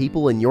like-minded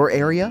people in your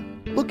area?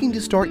 Looking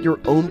to start your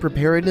own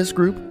preparedness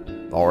group?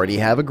 Already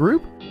have a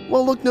group?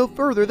 Well, look no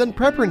further than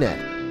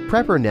PrepperNet.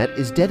 PrepperNet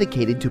is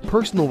dedicated to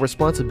personal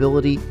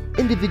responsibility,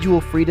 individual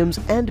freedoms,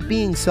 and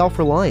being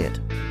self-reliant.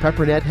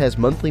 PrepperNet has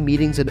monthly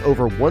meetings in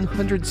over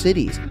 100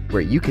 cities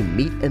where you can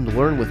meet and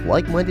learn with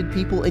like-minded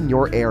people in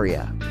your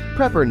area.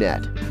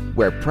 PrepperNet,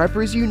 where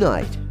preppers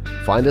unite.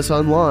 Find us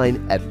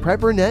online at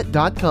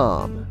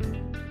preppernet.com.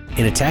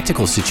 In a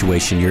tactical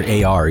situation, your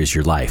AR is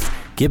your life.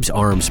 Gibbs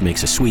Arms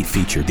makes a sweet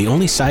feature, the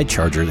only side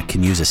charger that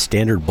can use a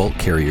standard bolt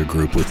carrier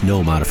group with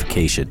no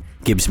modification.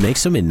 Gibbs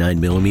makes them in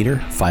 9mm,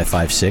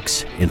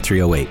 5.56, and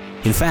 308.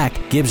 In fact,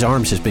 Gibbs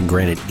Arms has been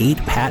granted 8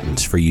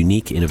 patents for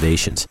unique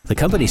innovations. The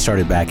company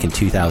started back in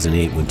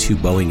 2008 when 2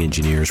 Boeing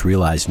engineers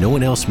realized no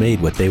one else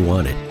made what they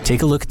wanted.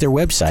 Take a look at their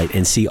website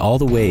and see all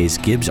the ways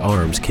Gibbs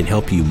Arms can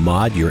help you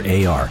mod your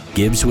AR.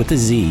 Gibbs with a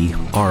Z,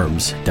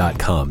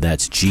 arms.com.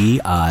 That's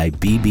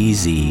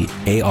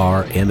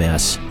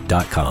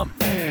GIBBZARMS.com.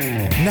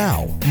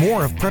 Now,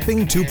 more of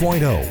Prepping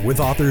 2.0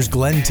 with authors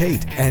Glenn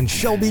Tate and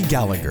Shelby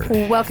Gallagher.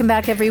 Welcome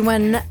back,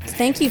 everyone.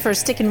 Thank you for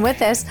sticking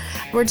with us.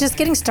 We're just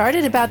getting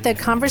started about the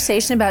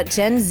conversation about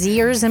Gen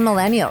Zers and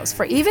Millennials.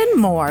 For even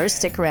more,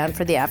 stick around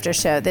for the after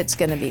show that's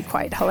going to be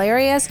quite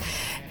hilarious.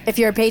 If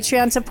you're a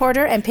Patreon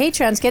supporter, and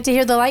Patrons get to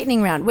hear the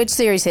lightning round, which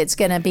series it's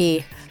going to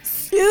be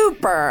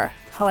super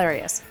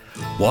hilarious.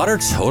 Water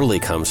totally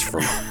comes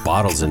from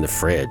bottles in the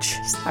fridge.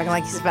 He's talking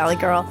like he's a Valley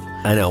girl.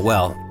 I know.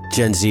 Well,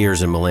 Gen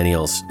Zers and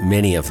Millennials,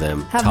 many of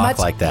them talk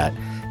like that.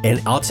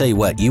 And I'll tell you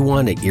what, you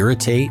want to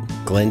irritate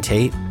Glenn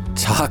Tate,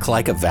 talk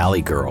like a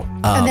Valley girl.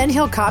 And then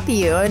he'll copy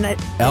you. And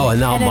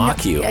I'll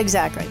mock you.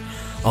 Exactly.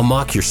 I'll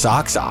mock your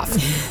socks off.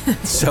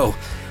 So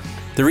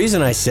the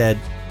reason I said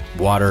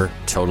water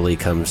totally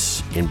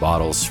comes in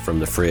bottles from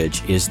the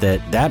fridge is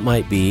that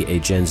might be a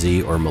Gen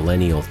Z or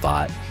Millennial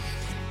thought.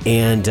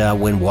 And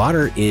when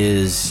water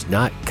is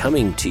not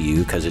coming to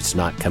you because it's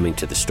not coming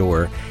to the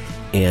store,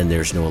 and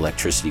there's no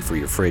electricity for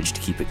your fridge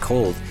to keep it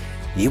cold,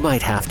 you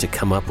might have to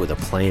come up with a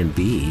plan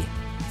B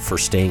for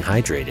staying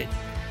hydrated.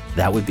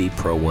 That would be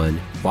Pro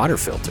One water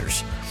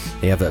filters.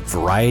 They have a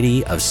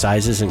variety of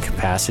sizes and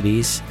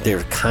capacities.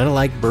 They're kind of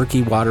like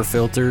Berkey water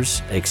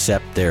filters,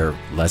 except they're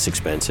less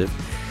expensive.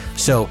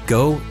 So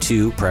go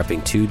to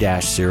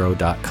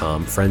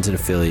prepping2-0.com, Friends and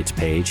Affiliates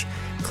page,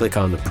 click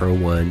on the Pro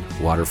One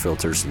water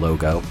filters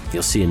logo.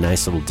 You'll see a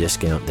nice little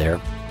discount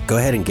there. Go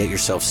ahead and get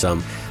yourself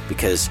some,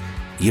 because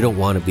you don't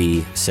want to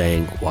be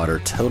saying water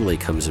totally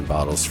comes in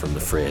bottles from the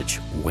fridge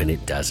when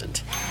it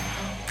doesn't.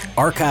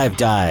 Archive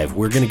Dive.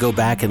 We're going to go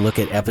back and look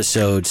at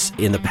episodes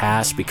in the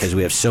past because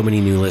we have so many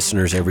new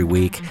listeners every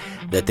week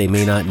that they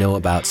may not know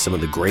about some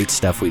of the great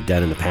stuff we've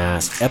done in the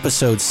past.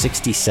 Episode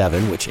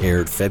 67, which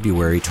aired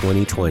February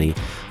 2020,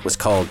 was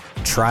called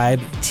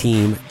Tribe,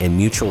 Team, and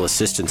Mutual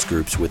Assistance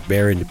Groups with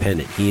Bear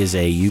Independent. He is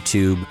a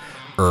YouTuber,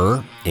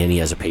 and he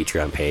has a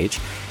Patreon page.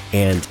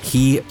 And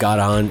he got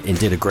on and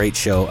did a great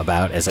show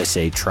about, as I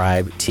say,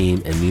 tribe,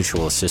 team, and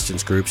mutual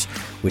assistance groups,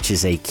 which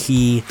is a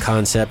key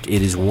concept.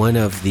 It is one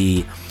of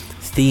the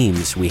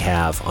themes we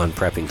have on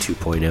Prepping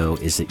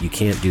 2.0 is that you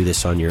can't do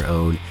this on your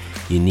own.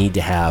 You need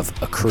to have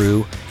a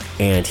crew,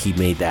 and he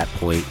made that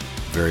point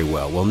very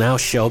well. Well, now,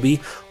 Shelby,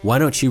 why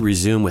don't you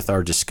resume with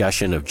our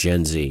discussion of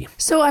Gen Z?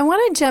 So I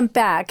want to jump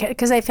back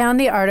because I found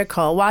the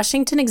article,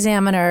 Washington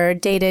Examiner,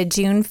 dated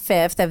June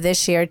 5th of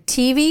this year.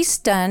 TV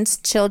stunts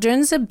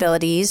children's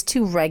abilities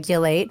to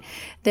regulate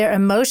their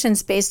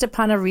emotions based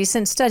upon a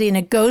recent study. And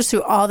it goes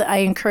through all the, I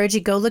encourage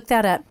you, go look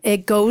that up.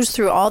 It goes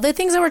through all the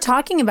things that we're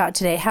talking about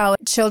today, how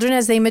children,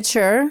 as they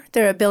mature,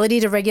 their ability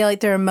to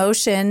regulate their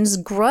emotions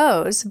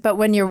grows. But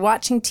when you're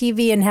watching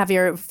TV and have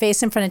your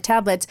face in front of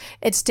tablets,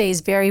 it stays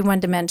very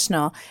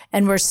one-dimensional.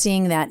 And we're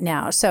seeing that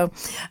now. So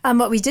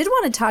what we did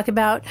want to talk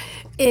about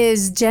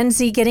is Gen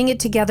Z getting it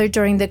together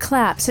during the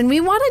collapse. And we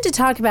wanted to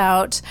talk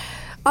about,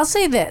 I'll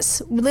say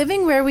this,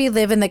 living where we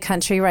live in the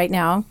country right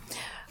now,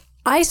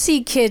 I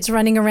see kids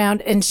running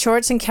around in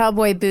shorts and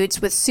cowboy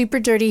boots with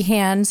super dirty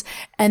hands,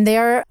 and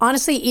they're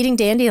honestly eating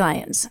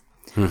dandelions.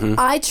 Mm-hmm.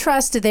 I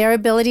trust their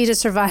ability to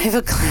survive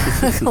a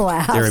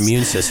collapse. Their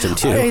immune system,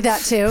 too.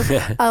 That, too.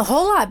 A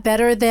whole lot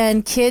better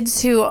than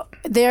kids who,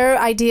 their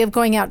idea of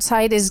going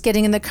outside is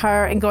getting in the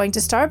car and going to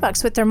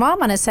Starbucks with their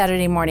mom on a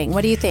Saturday morning.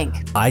 What do you think?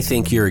 I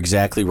think you're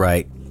exactly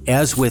right.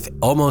 As with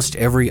almost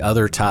every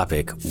other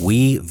topic,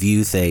 we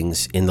view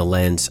things in the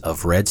lens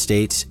of red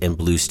states and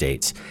blue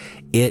states.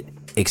 It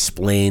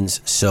explains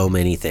so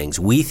many things.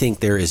 We think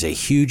there is a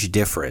huge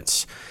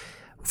difference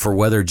for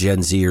whether Gen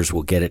Zers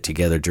will get it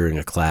together during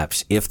a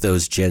collapse if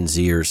those Gen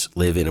Zers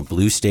live in a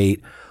blue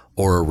state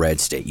or a red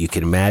state. You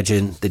can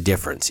imagine the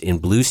difference. In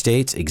blue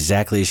states,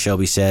 exactly as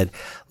Shelby said,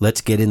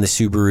 let's get in the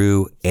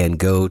Subaru and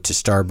go to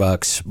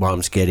Starbucks.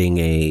 Mom's getting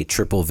a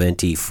triple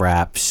venti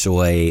frap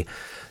soy.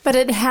 But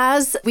it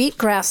has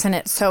wheatgrass in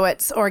it, so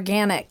it's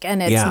organic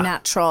and it's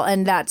natural.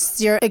 And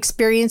that's your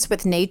experience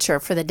with nature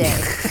for the day.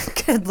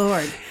 Good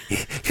Lord.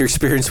 Your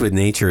experience with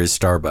nature is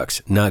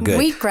Starbucks. Not good.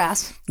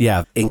 Wheatgrass.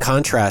 Yeah. In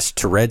contrast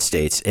to red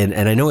states, and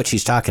I know what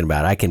she's talking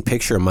about. I can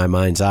picture in my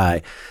mind's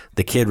eye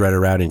the kid running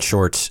around in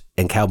shorts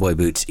and cowboy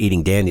boots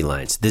eating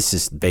dandelions. This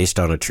is based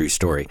on a true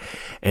story.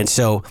 And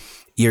so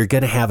you're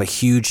going to have a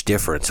huge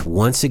difference.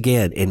 Once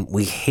again, and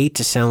we hate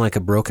to sound like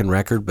a broken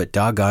record, but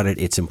doggone it,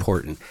 it's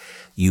important.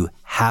 You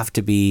have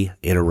to be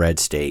in a red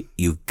state.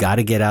 You've got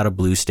to get out of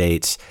blue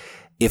states,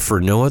 if for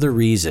no other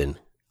reason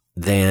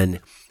than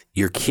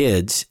your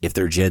kids, if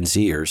they're Gen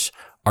Zers,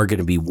 are going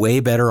to be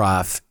way better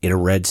off in a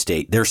red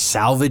state. They're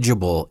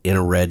salvageable in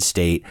a red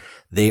state.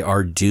 They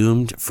are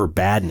doomed for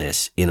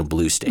badness in a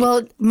blue state.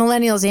 Well,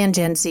 millennials and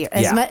Gen Z.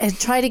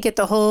 Try to get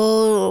the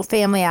whole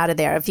family out of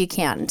there if you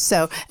can.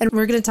 So, and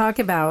we're going to talk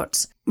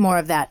about more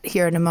of that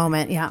here in a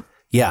moment. Yeah.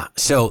 Yeah.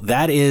 So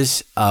that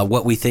is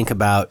what we think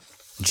about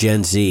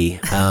Gen Z.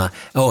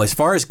 As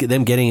far as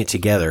them getting it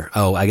together.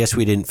 I guess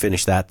we didn't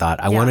finish that thought.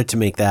 I wanted to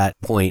make that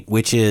point,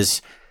 which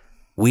is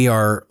we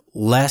are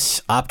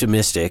less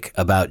optimistic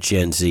about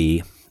Gen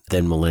Z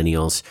than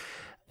millennials.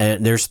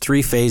 And there's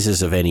three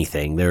phases of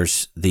anything.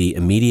 There's the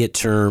immediate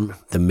term,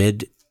 the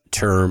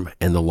mid-term,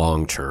 and the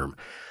long term.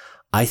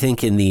 I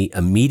think in the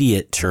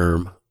immediate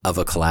term of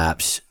a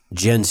collapse,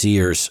 Gen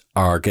Zers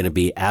are going to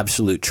be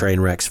absolute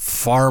train wrecks,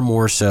 far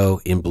more so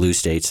in blue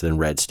states than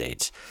red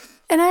states.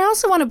 And I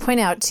also want to point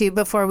out, too,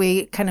 before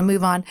we kind of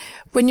move on,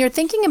 when you're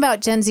thinking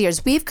about Gen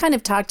Zers, we've kind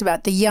of talked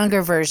about the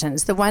younger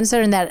versions, the ones that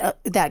are in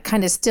that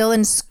kind of still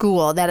in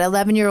school, that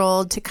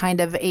 11-year-old to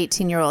kind of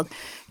 18-year-old.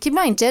 Keep in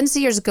mind, Gen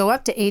Zers go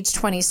up to age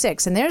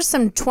 26, and there's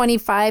some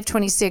 25,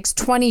 26,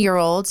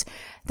 20-year-olds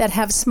that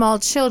have small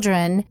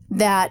children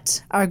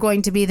that are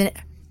going to be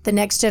the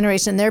next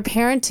generation. Their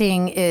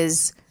parenting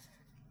is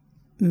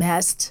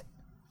messed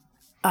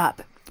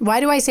up. Why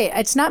do I say it?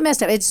 It's not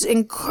messed up? It's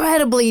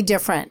incredibly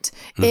different.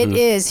 Mm-hmm. It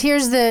is.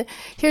 Here's the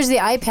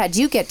iPad.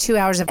 You get 2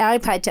 hours of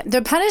iPad time.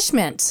 The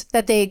punishment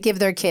that they give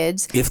their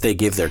kids, if they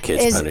give their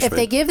kids punishment, if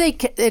they give,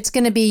 it's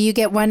going to be you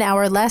get 1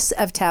 hour less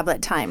of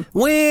tablet time.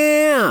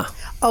 Well,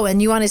 oh,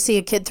 and you want to see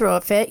a kid throw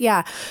a fit?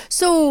 Yeah.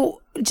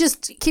 So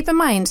just keep in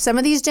mind, some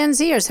of these Gen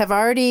Zers have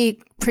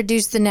already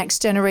produced the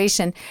next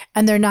generation,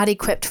 and they're not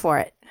equipped for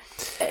it,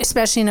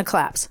 especially in a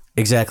collapse.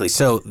 Exactly.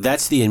 So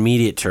that's the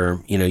immediate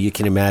term. You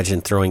can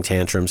imagine throwing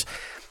tantrums.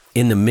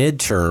 In the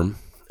midterm,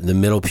 the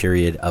middle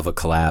period of a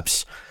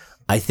collapse,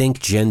 I think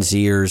Gen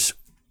Zers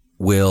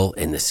will,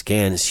 and this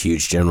again is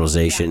huge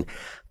generalization,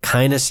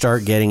 kind of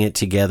start getting it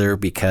together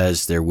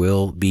because there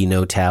will be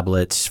no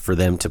tablets for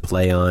them to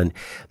play on.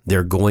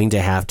 They're going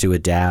to have to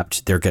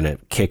adapt. They're going to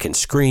kick and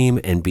scream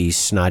and be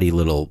snotty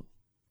little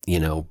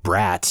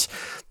brats,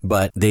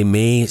 but they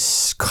may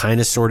kind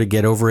of sort of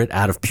get over it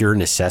out of pure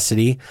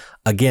necessity.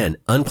 Again,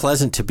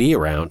 unpleasant to be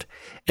around.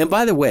 And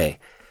by the way,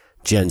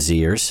 Gen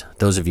Zers,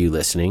 those of you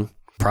listening,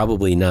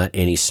 probably not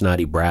any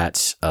snotty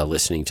brats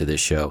listening to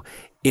this show.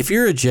 If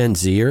you're a Gen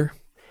Zer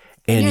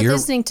and you're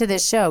listening to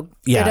this show,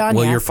 yeah, good on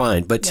well, ya. you're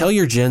fine. But tell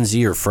your Gen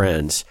Zer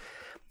friends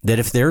that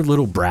if they're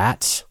little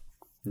brats,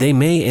 they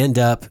may end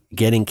up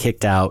getting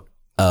kicked out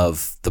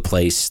of the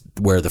place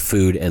where the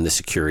food and the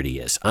security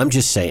is. I'm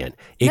just saying,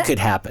 it could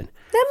happen.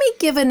 Let me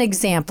give an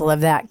example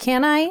of that,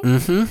 can I?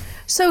 Mm-hmm.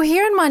 So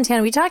here in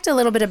Montana, we talked a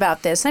little bit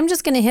about this. I'm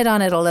just going to hit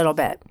on it a little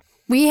bit.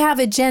 We have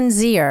a Gen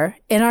Zer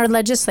in our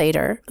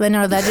legislature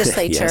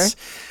Yes.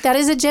 that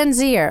is a Gen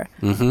Zer.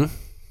 Mm-hmm.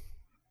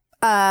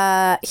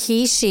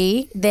 He,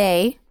 she,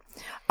 they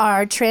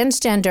are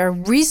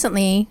transgender,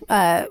 recently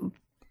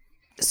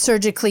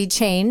surgically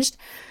changed,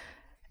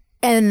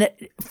 and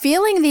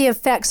feeling the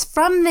effects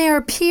from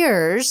their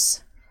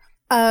peers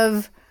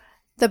of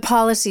the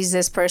policies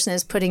this person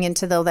is putting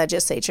into the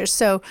legislature.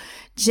 So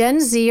Gen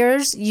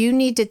Zers, you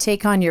need to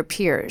take on your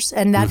peers,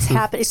 and that's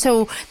happening.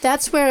 So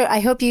that's where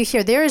I hope you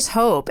hear there is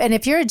hope. And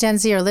if you're a Gen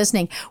Zer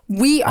listening,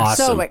 we are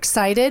so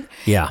excited.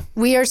 Yeah.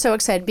 We are so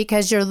excited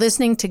because you're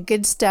listening to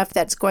good stuff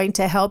that's going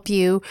to help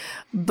you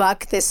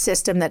buck this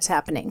system that's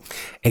happening.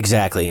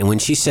 Exactly. And when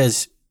she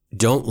says,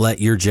 don't let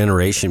your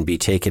generation be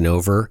taken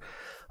over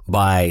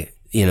by,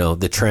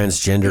 the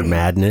transgender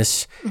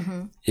madness,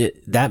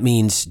 that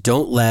means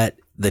don't let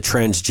the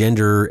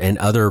transgender and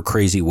other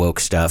crazy woke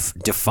stuff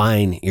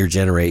define your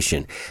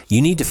generation.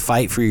 You need to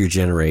fight for your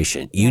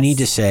generation. You need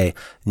to say,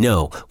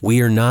 no,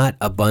 we are not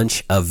a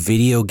bunch of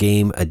video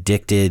game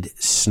addicted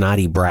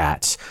snotty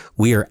brats.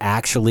 We are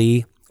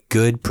actually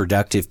good,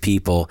 productive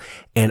people.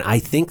 And I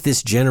think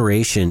this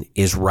generation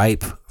is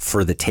ripe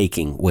for the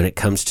taking when it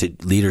comes to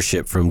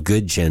leadership from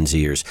good Gen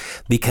Zers,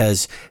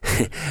 because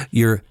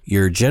your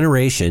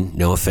generation,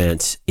 no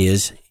offense,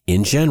 is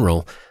in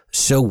general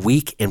so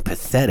weak and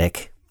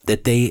pathetic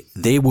that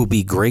they will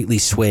be greatly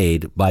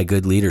swayed by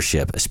good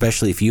leadership,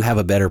 especially if you have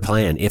a better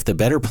plan. If the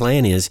better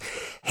plan is,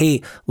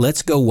 hey,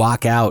 let's go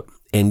walk out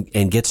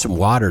and get some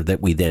water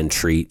that we then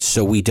treat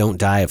so we don't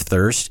die of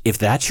thirst. If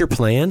that's your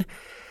plan,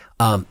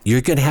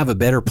 you're going to have a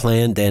better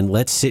plan than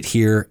let's sit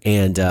here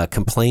and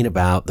complain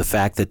about the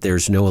fact that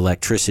there's no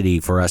electricity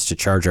for us to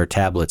charge our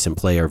tablets and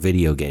play our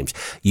video games.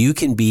 You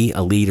can be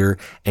a leader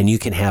and you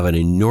can have an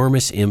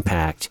enormous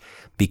impact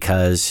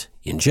because,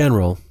 in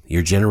general,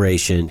 your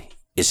generation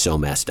is so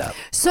messed up.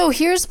 So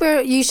here's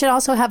where you should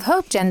also have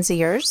hope, Gen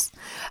Zers.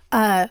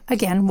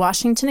 Again,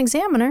 Washington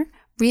Examiner,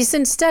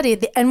 recent study.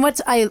 And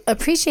what I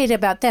appreciate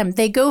about them,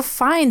 they go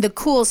find the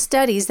cool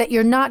studies that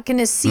you're not going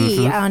to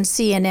see on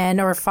CNN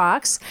or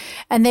Fox,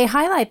 and they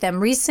highlight them.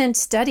 Recent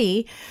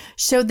study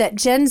showed that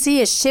Gen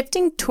Z is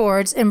shifting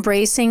towards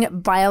embracing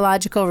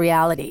biological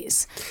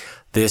realities.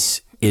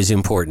 This is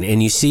important.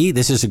 And you see,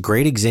 this is a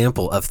great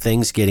example of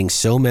things getting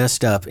so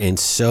messed up and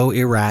so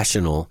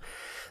irrational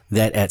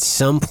that at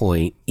some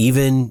point,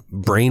 even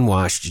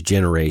brainwashed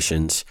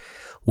generations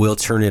will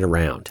turn it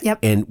around. Yep.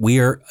 And we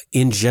are,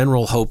 in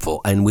general,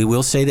 hopeful. And we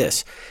will say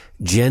this,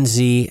 Gen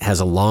Z has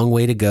a long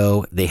way to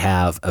go. They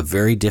have a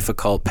very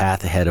difficult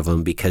path ahead of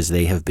them because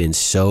they have been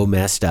so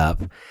messed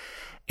up.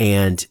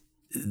 And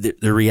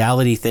the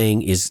reality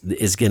thing is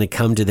going to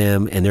come to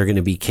them, and they're going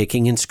to be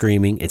kicking and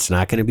screaming. It's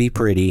not going to be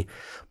pretty,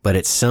 but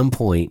at some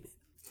point,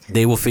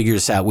 they will figure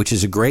this out, which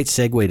is a great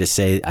segue to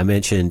say, I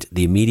mentioned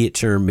the immediate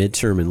term,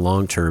 midterm, and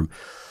long term.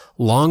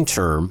 Long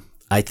term,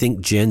 I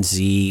think Gen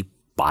Z,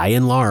 by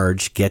and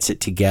large, gets it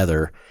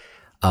together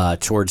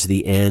towards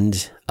the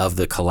end of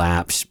the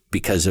collapse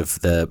because of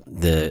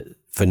the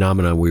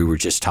phenomenon we were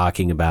just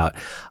talking about.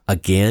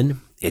 Again,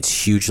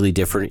 it's hugely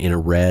different in a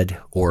red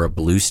or a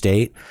blue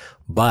state,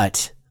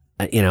 but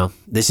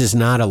this is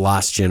not a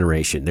lost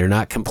generation. They're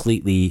not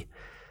completely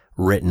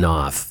written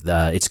off.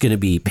 It's going to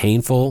be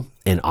painful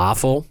and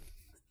awful,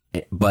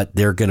 but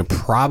they're going to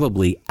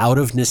probably, out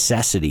of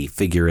necessity,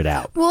 figure it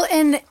out. Well,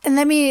 and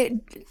let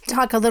me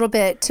talk a little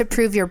bit to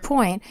prove your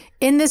point.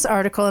 In this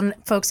article, and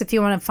folks, if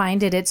you want to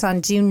find it, it's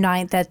on June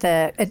 9th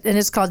and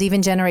it's called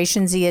Even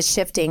Generation Z is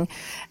Shifting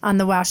on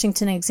the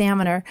Washington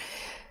Examiner.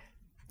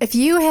 If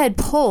you had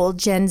polled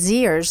Gen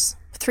Zers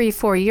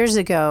 3-4 years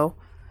ago,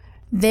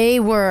 they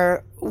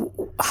were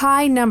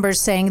high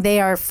numbers saying they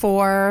are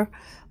for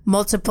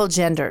multiple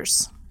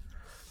genders.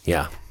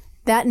 Yeah.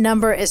 That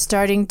number is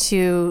starting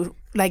to,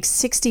 like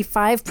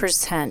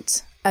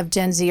 65% of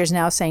Gen Zers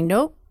now saying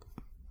nope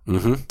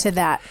to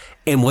that.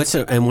 And what's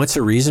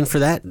a reason for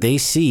that? They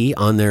see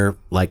on their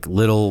like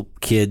little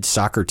kid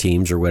soccer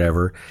teams or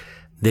whatever,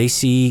 they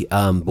see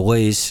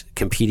boys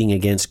competing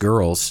against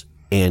girls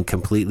and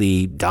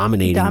completely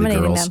dominating the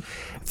girls them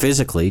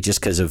physically just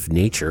because of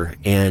nature,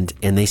 and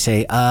they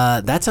say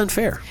that's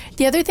unfair.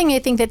 The other thing I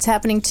think that's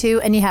happening too,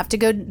 and you have to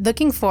go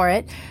looking for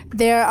it,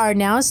 there are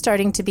now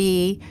starting to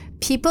be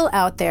people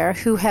out there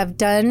who have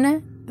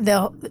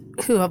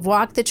who have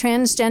walked the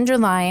transgender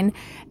line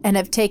and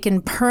have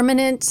taken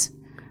permanent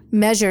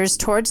measures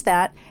towards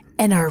that,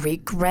 and are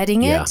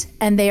regretting it. Yeah.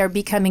 And they are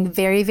becoming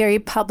very, very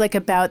public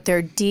about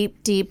their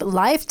deep, deep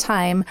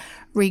lifetime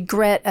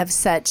regret of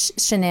such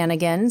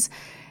shenanigans.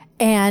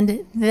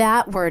 And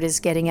that word is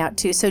getting out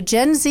too. So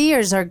Gen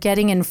Zers are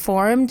getting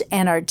informed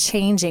and are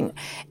changing.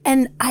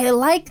 And I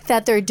like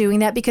that they're doing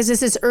that because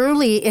this is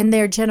early in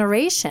their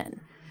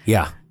generation.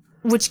 Yeah.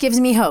 Which gives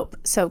me hope.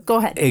 So go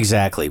ahead.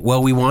 Exactly.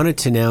 Well, we wanted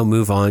to now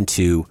move on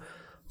to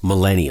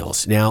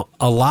millennials. Now,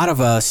 a lot of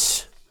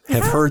us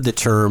have heard the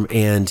term,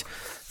 and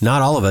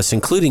not all of us,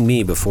 including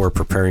me before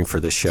preparing for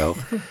this show,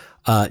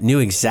 knew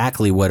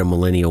exactly what a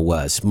millennial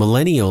was.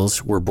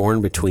 Millennials were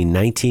born between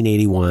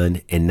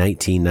 1981 and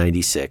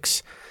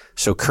 1996.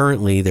 So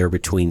currently they're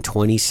between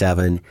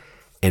 27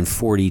 and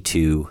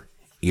 42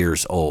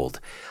 years old.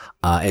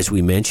 As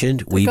we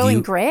mentioned, They're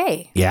going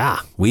gray. Yeah,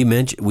 we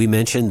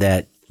mentioned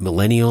that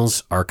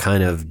millennials are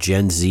kind of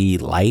Gen Z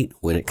light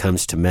when it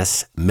comes to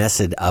messed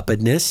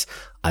upness.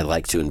 I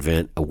like to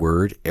invent a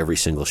word every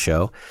single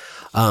show.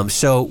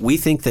 So we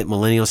think that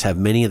millennials have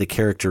many of the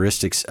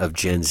characteristics of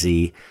Gen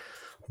Z,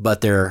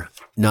 but they're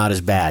not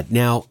as bad.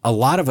 Now, a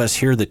lot of us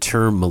hear the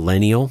term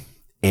millennial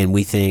and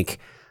we think,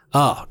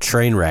 oh,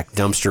 train wreck,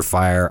 dumpster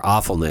fire,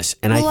 awfulness.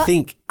 And I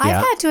think,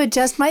 I've had to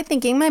adjust my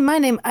thinking. My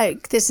mind,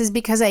 this is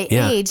because I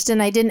aged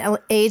and I didn't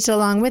age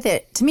along with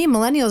it. To me,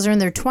 millennials are in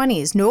their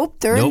 20s. Nope,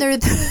 they're in their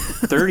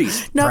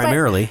 30s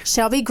primarily.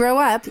 Shelby, grow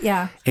up.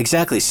 Yeah.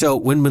 Exactly. So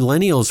when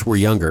millennials were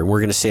younger, and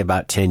we're going to say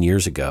about 10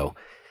 years ago,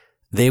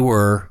 they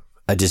were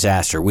a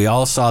disaster. We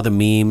all saw the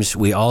memes.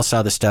 We all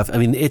saw the stuff. I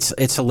mean,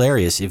 it's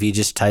hilarious if you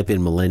just type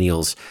in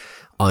millennials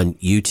on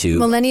YouTube.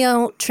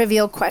 Millennial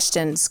trivial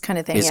questions kind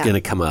of thing. It's going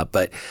to come up.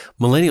 But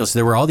millennials,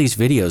 there were all these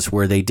videos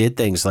where they did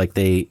things like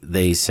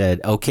they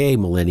said, okay,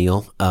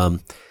 millennial,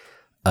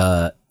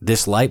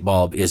 this light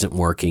bulb isn't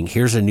working.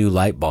 Here's a new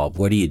light bulb.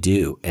 What do you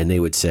do? And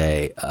they would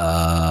say,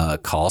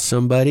 call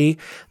somebody.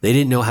 They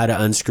didn't know how to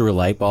unscrew a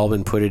light bulb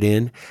and put it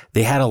in.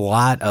 They had a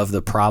lot of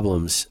the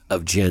problems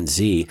of Gen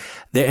Z.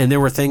 And there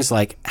were things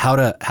like how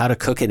to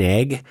cook an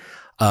egg.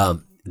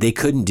 They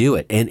couldn't do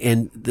it.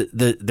 And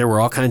there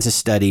were all kinds of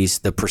studies.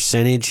 The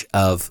percentage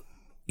of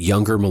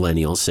younger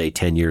millennials, say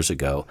 10 years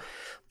ago,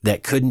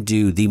 that couldn't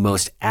do the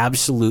most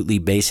absolutely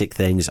basic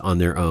things on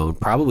their own,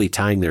 probably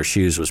tying their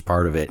shoes was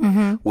part of it,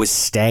 was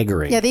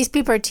staggering. Yeah, these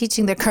people are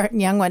teaching the current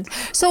young ones.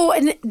 So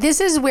and this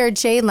is where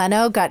Jay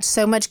Leno got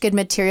so much good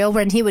material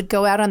when he would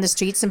go out on the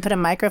streets and put a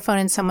microphone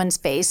in someone's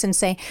face and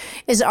say,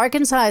 is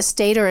Arkansas a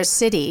state or a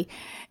city?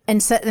 And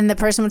the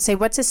person would say,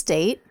 what's a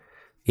state?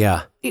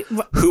 Yeah.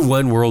 Who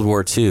won World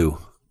War II?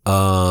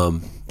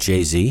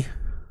 Jay-Z.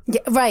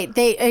 Yeah, right.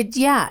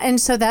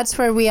 And so that's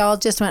where we all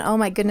just went, oh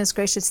my goodness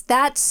gracious,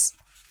 that's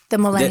the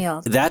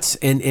millennials.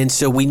 And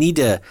so we need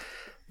to,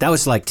 that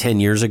was like 10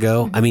 years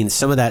ago. I mean,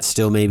 some of that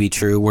still may be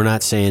true. We're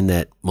not saying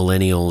that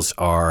millennials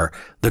are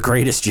the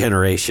greatest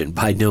generation,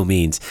 by no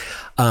means.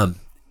 And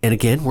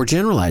again, we're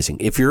generalizing.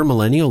 If you're a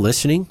millennial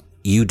listening,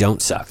 you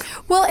don't suck.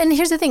 Well, and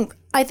here's the thing.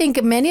 I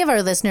think many of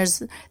our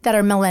listeners that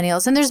are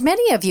millennials, and there's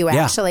many of you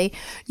actually,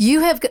 you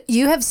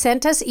have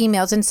sent us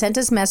emails and sent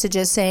us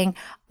messages saying,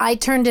 I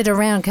turned it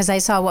around because I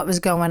saw what was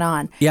going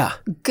on. Yeah.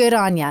 Good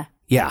on ya.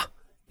 Yeah,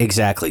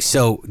 exactly.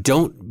 So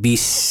don't be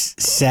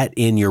set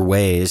in your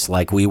ways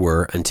like we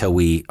were until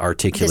we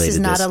articulated this. This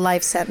is not a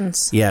life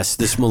sentence. Yes,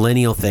 this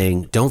millennial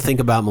thing. Don't think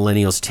about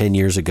millennials 10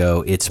 years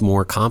ago. It's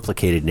more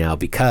complicated now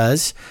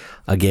because,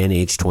 again,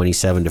 age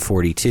 27 to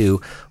 42,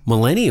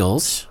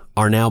 millennials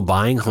are now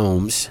buying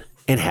homes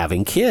and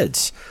having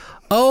kids.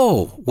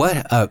 Oh,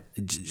 what?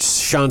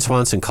 Sean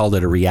Swanson called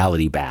it a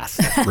reality bath,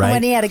 right?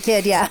 When he had a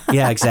kid, yeah.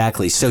 Yeah,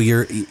 exactly. So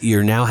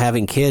you're now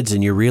having kids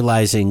and you're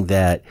realizing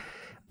that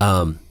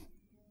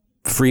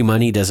free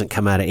money doesn't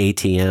come out of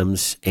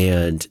ATMs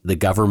and the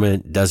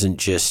government doesn't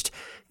just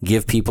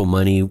give people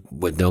money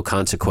with no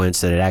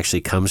consequence, that it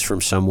actually comes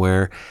from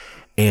somewhere.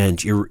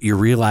 And you're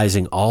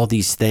realizing all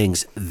these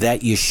things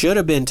that you should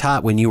have been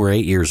taught when you were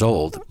 8 years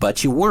old,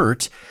 but you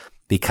weren't,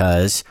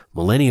 because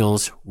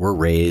millennials were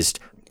raised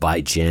by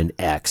Gen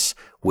X,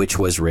 which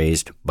was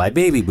raised by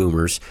baby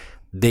boomers.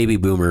 Baby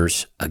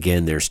boomers,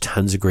 again, there's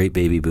tons of great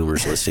baby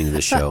boomers listening to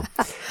this show.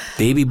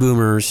 Baby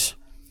boomers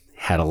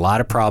had a lot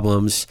of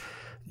problems.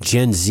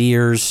 Gen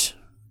Zers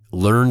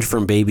learned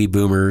from baby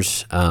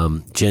boomers.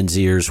 Gen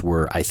Zers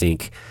were, I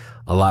think,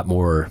 a lot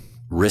more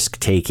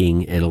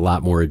risk-taking and a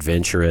lot more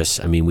adventurous.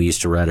 I mean, we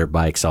used to ride our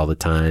bikes all the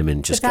time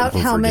and just without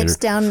come home helmets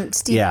for dinner. down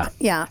steep.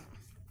 Yeah.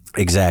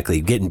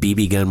 Exactly. Getting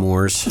BB gun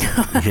wars.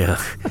 Yeah.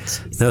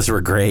 Those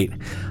were great.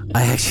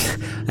 I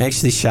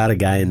actually shot a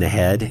guy in the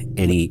head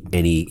and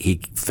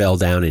he fell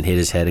down and hit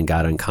his head and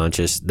got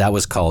unconscious. That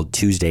was called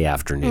Tuesday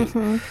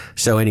afternoon.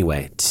 So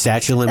anyway,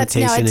 statute of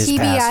limitation is TBI.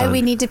 passed on.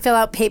 We need to fill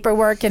out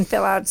paperwork and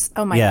fill out.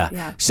 Oh my God.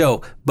 Yeah.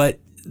 So, but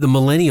the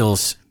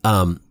millennials,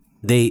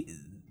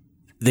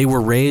 they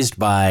were raised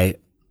by,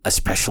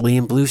 especially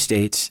in blue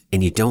states,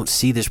 and you don't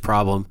see this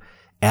problem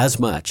as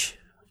much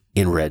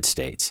in red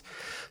states.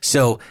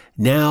 So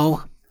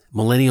now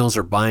millennials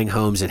are buying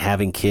homes and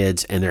having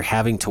kids, and they're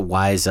having to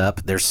wise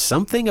up. There's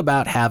something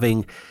about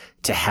having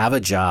to have a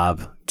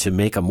job, to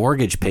make a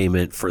mortgage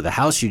payment for the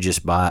house you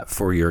just bought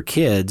for your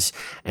kids,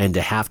 and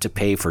to have to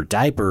pay for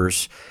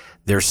diapers.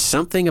 There's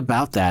something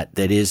about that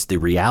is the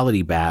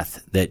reality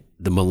bath that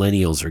the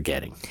millennials are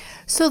getting.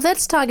 So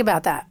let's talk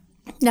about that.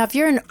 Now, if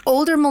you're an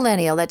older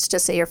millennial, let's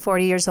just say you're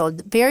 40 years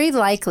old, very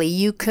likely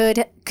you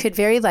could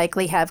very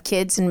likely have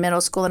kids in middle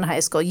school and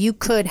high school. You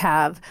could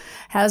have,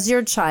 as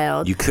your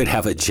child. You could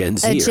have a Gen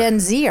Zer. A Gen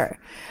Zer.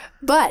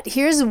 But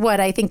here's what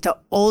I think the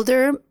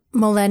older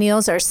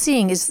millennials are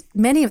seeing is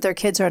many of their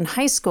kids are in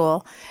high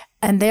school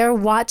and they're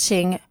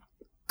watching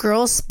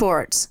girls'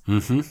 sports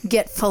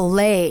get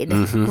filleted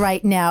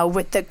right now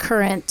with the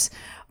current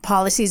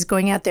policies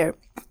going out there.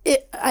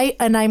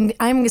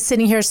 I'm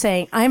sitting here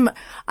saying I'm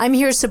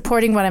here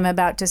supporting what I'm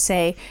about to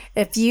say.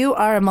 If you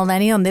are a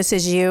millennial and this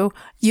is you,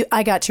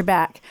 I got your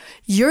back.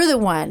 You're the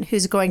one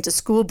who's going to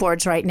school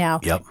boards right now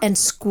and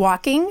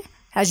squawking,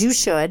 as you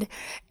should,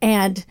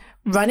 and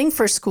running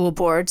for school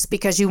boards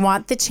because you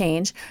want the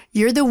change.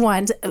 You're the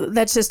ones,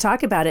 let's just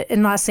talk about it.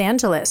 In Los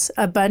Angeles,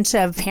 a bunch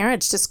of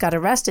parents just got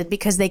arrested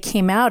because they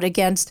came out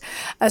against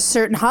a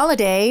certain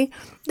holiday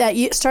that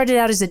started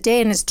out as a day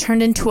and has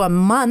turned into a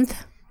month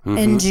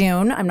in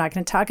June. I'm not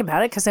going to talk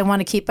about it because I want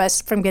to keep us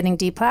from getting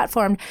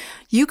deplatformed.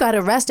 You got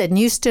arrested and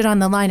you stood on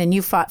the line and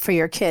you fought for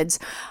your kids.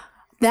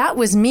 That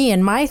was me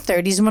in my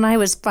 30s when I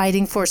was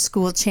fighting for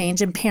school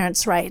change and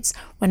parents' rights.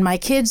 When my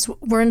kids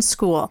were in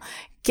school,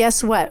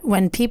 guess what?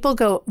 When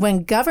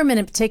government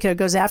in particular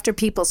goes after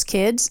people's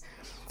kids,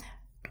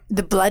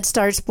 the blood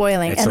starts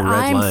boiling. It's and a red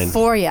I'm line.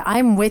 for you.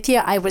 I'm with you.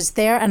 I was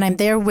there and I'm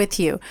there with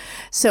you.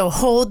 So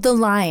hold the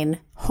line.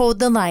 Hold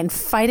the line.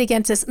 Fight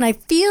against this. And I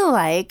feel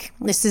like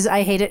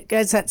I hate it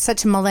because that's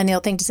such a millennial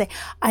thing to say.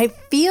 I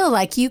feel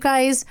like you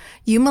guys,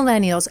 you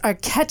millennials, are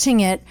catching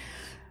it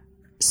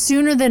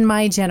sooner than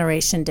my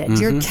generation did.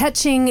 You're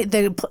catching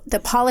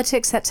the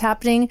politics that's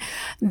happening,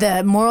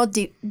 the moral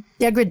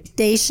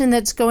degradation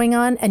that's going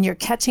on, and you're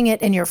catching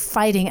it and you're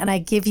fighting. And I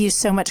give you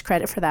so much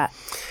credit for that.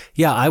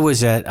 Yeah, I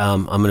was at,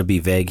 I'm going to be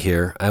vague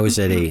here. I was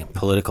at a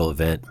political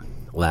event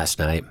last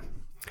night.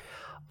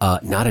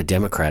 Not a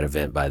Democrat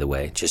event, by the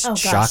way, just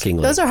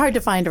shockingly. Those are hard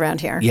to find around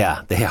here.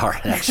 Yeah, they are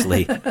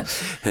actually.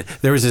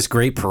 There was this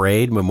great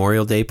parade,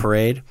 Memorial Day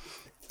parade,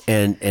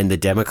 and the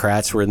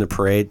Democrats were in the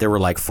parade. There were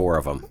like 4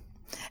 of them.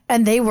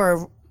 And they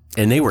were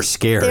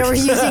scared.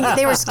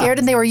 They were scared,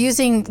 and they were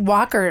using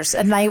walkers.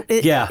 And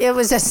it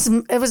was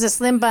a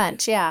slim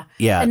bunch. Yeah.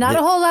 Yeah. And not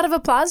a whole lot of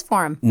applause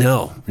for them.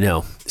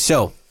 No.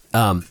 So,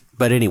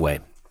 but anyway,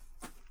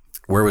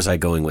 where was I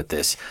going with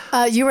this?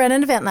 You were at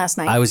an event last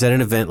night. I was at an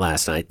event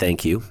last night.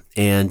 Thank you.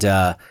 And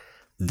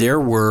there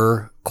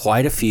were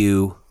quite a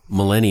few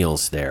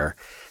millennials there.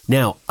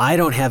 Now, I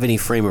don't have any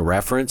frame of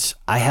reference.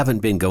 I haven't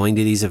been going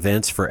to these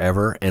events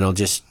forever, and I'll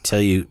just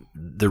tell you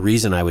the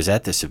reason I was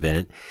at this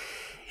event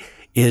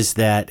is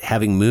that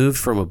having moved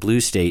from a blue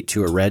state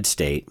to a red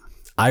state,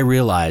 I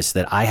realized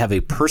that I have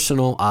a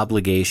personal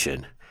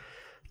obligation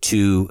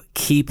to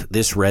keep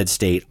this red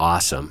state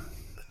awesome.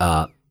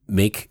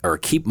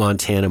 Keep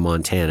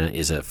Montana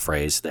is a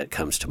phrase that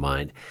comes to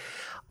mind.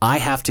 I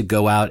have to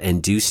go out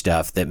and do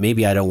stuff that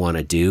maybe I don't want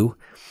to do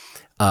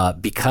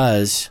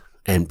because...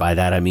 and by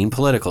that I mean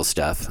political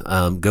stuff,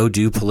 go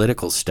do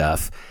political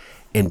stuff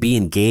and be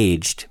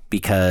engaged,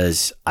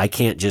 because I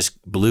can't just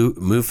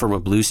move from a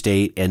blue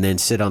state and then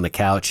sit on the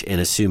couch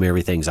and assume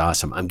everything's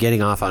awesome. I'm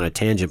getting off on a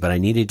tangent, but I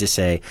needed to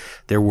say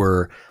there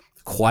were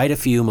quite a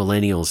few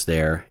millennials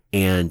there,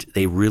 and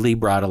they really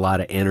brought a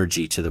lot of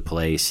energy to the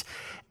place,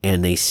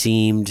 and they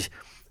seemed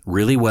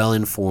really well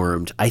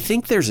informed. I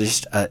think there's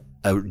just a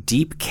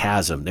deep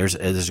chasm. There's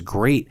a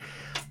great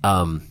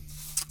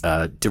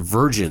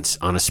divergence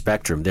on a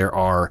spectrum. There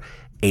are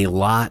a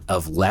lot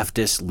of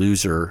leftist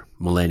loser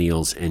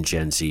millennials and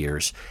Gen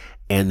Zers,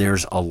 and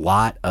there's a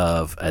lot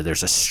of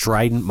there's a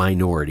strident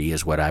minority,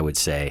 is what I would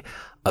say,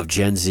 of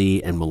Gen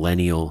Z and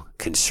millennial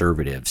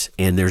conservatives,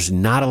 and there's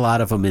not a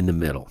lot of them in the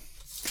middle.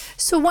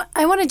 So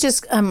I want to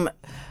just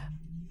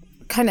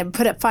kind of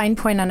put a fine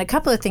point on a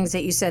couple of things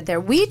that you said there.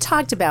 We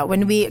talked about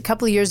a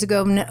couple of years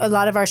ago, a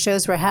lot of our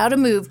shows were how to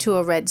move to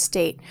a red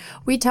state.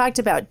 We talked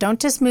about don't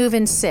just move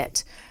and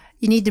sit.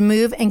 You need to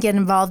move and get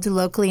involved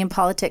locally in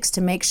politics to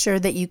make sure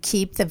that you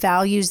keep the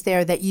values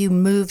there that you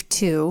moved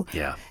to,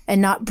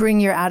 and not bring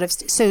your out of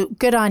state. So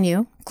good on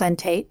you, Glenn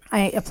Tate.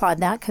 I applaud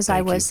that because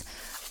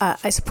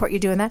I support you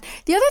doing that.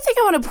 The other thing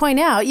I want to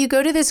point out, you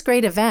go to this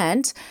great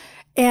event,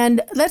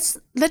 and let's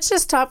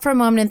just stop for a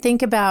moment and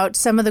think about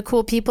some of the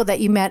cool people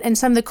that you met and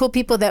some of the cool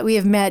people that we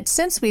have met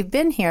since we've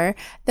been here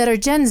that are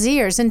Gen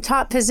Zers in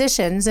top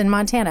positions in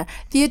Montana.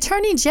 The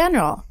Attorney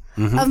General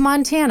of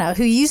Montana,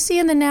 who you see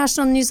in the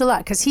national news a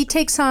lot because he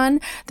takes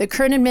on the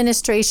current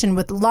administration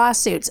with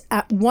lawsuits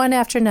one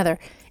after another.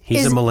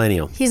 He's a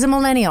millennial. He's a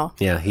millennial.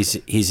 Yeah,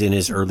 he's in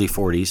his early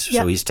 40s,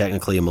 so he's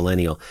technically a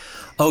millennial.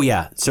 Oh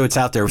yeah, so it's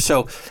out there.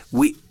 So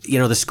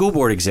the school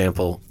board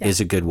example is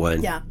a good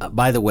one. Yeah.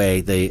 By the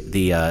way,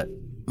 the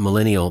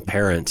millennial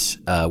parents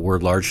were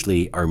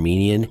largely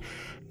Armenian,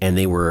 and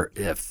they were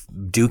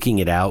duking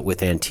it out with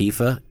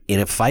Antifa. In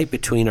a fight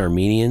between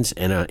Armenians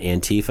and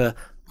Antifa,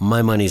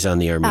 my money's on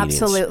the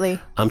Armenians. Absolutely.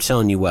 I'm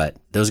telling you what,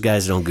 those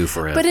guys don't goof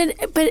around.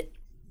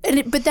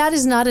 But that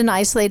is not an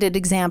isolated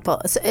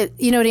example. So,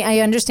 I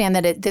understand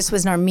that this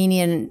was an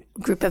Armenian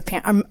group of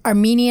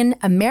Armenian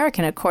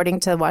American,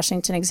 according to the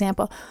Washington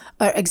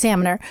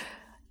Examiner.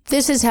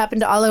 This has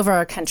happened all over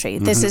our country.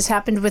 This has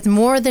happened with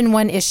more than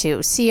one issue,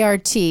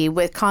 CRT,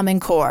 with Common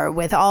Core,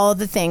 with all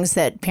the things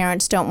that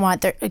parents don't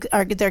want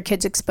their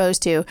kids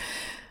exposed to.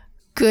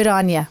 Good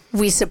on you.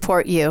 We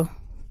support you.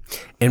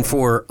 And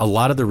for a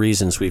lot of the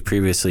reasons we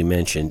previously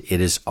mentioned, it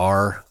is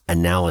our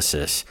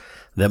analysis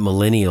that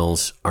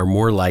millennials are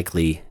more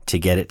likely to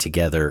get it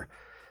together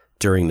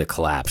during the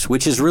collapse,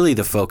 which is really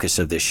the focus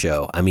of this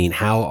show. I mean,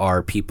 how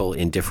are people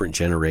in different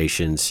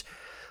generations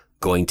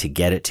going to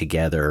get it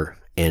together?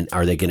 And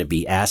are they going to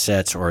be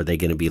assets or are they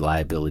going to be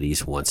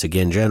liabilities? Once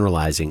again,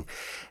 generalizing.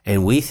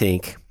 And we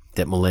think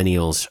that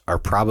millennials are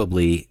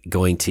probably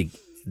going to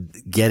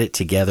get it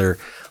together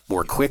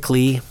more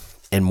quickly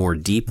and more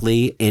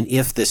deeply. And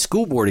if the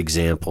school board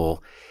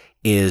example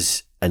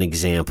is an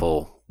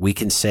example, we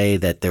can say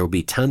that there will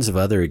be tons of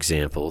other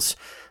examples.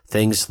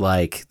 Things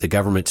like the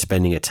government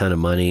spending a ton of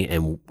money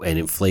and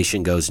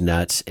inflation goes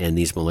nuts. And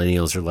these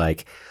millennials are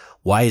like,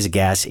 why is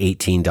gas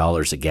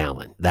 $18 a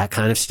gallon? That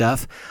kind of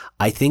stuff.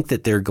 I think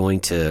that they're going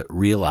to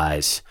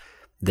realize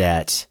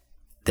that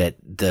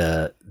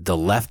the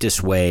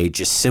leftist way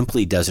just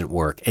simply doesn't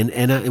work.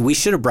 And we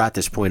should have brought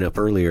this point up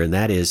earlier, and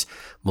that is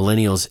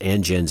millennials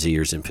and Gen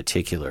Zers in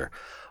particular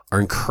are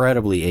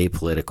incredibly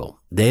apolitical.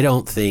 They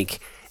don't think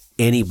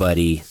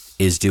anybody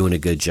is doing a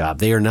good job.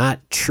 They are not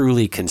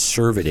truly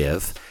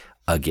conservative,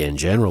 again,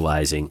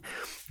 generalizing.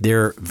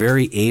 They're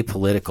very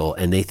apolitical,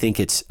 and they think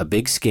it's a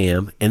big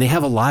scam, and they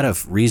have a lot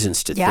of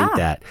reasons to think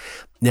that.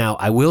 Now,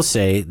 I will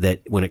say that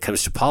when it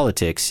comes to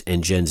politics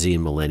and Gen Z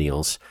and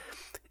millennials,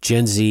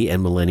 Gen Z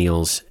and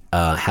millennials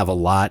have a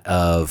lot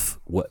of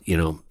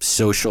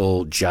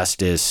social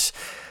justice.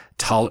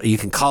 You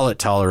can call it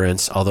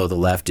tolerance, although the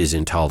left is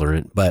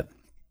intolerant, but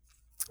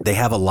they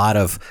have a lot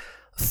of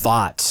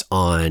thoughts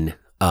on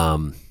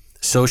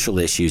social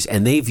issues,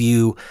 and they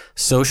view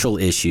social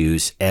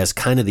issues as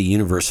kind of the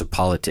universe of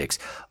politics.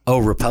 Oh,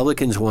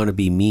 Republicans want to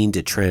be mean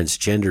to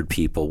transgendered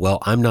people. Well,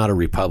 I'm not a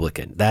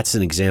Republican. That's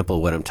an example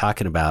of what I'm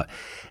talking about.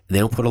 They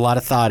don't put a lot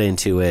of thought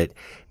into it,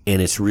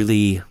 and it's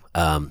really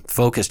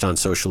focused on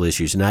social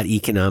issues, not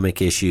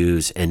economic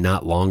issues and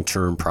not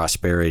long-term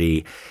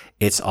prosperity.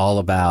 It's all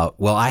about,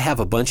 well, I have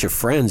a bunch of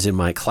friends in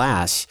my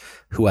class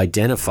who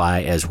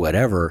identify as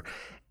whatever,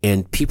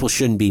 and people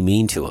shouldn't be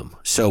mean to them.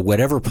 So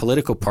whatever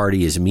political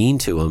party is mean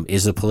to them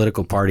is the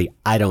political party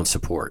I don't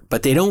support.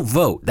 But they don't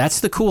vote. That's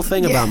the cool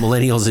thing about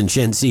millennials and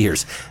Gen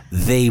Zers.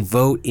 They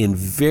vote in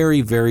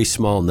very, very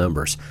small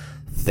numbers.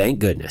 Thank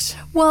goodness.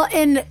 Well,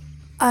 and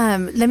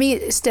let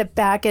me step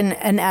back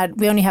and add,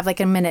 we only have like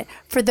a minute.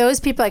 For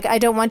those people, like, I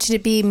don't want you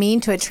to be mean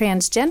to a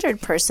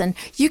transgendered person,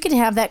 you can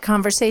have that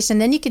conversation.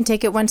 Then you can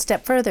take it one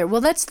step further.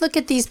 Well, let's look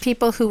at these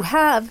people who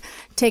have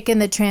taken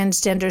the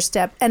transgender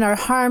step and are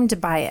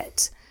harmed by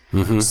it.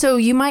 Mm-hmm. So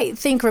you might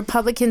think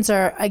Republicans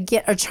are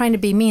trying to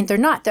be mean. They're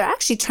not. They're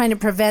actually trying to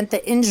prevent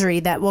the injury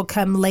that will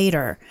come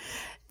later.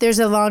 There's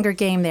a longer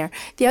game there.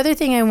 The other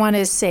thing I want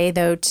to say,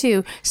 though,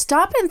 too,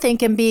 stop and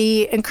think and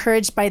be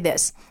encouraged by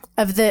this.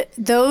 Of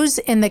those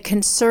in the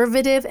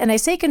conservative, and I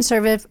say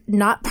conservative,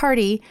 not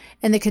party,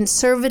 in the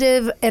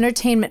conservative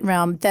entertainment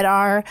realm that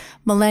are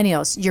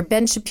millennials, your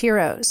Ben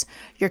Shapiro's,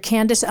 your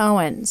Candace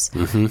Owens,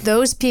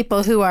 those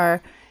people who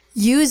are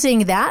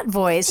using that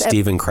voice,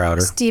 Steven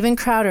Crowder,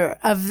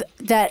 of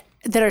that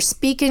are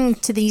speaking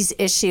to these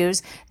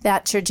issues.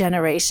 That's your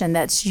generation.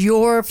 That's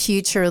your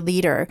future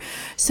leader.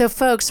 So,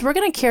 folks, we're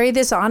going to carry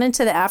this on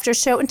into the after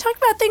show and talk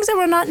about things that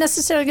we're not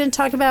necessarily going to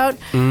talk about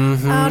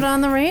out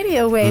on the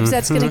radio waves.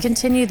 That's going to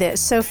continue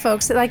this. So,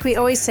 folks, like we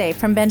always say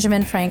from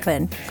Benjamin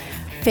Franklin,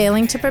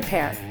 failing to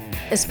prepare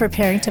is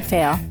preparing to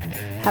fail.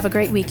 Have a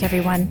great week,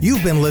 everyone.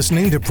 You've been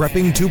listening to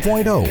Prepping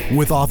 2.0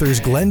 with authors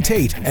Glenn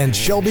Tate and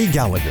Shelby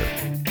Gallagher.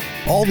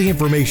 All the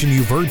information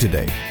you've heard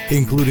today,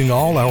 including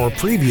all our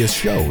previous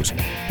shows,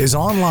 is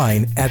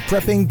online at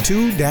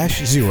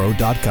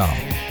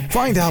prepping2-0.com.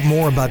 Find out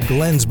more about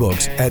Glenn's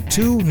books at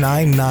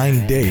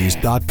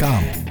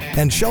 299days.com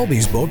and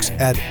Shelby's books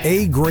at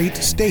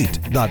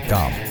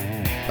agreatstate.com.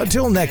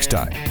 Until next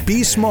time,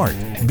 be smart,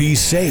 be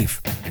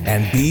safe,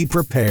 and be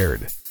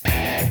prepared.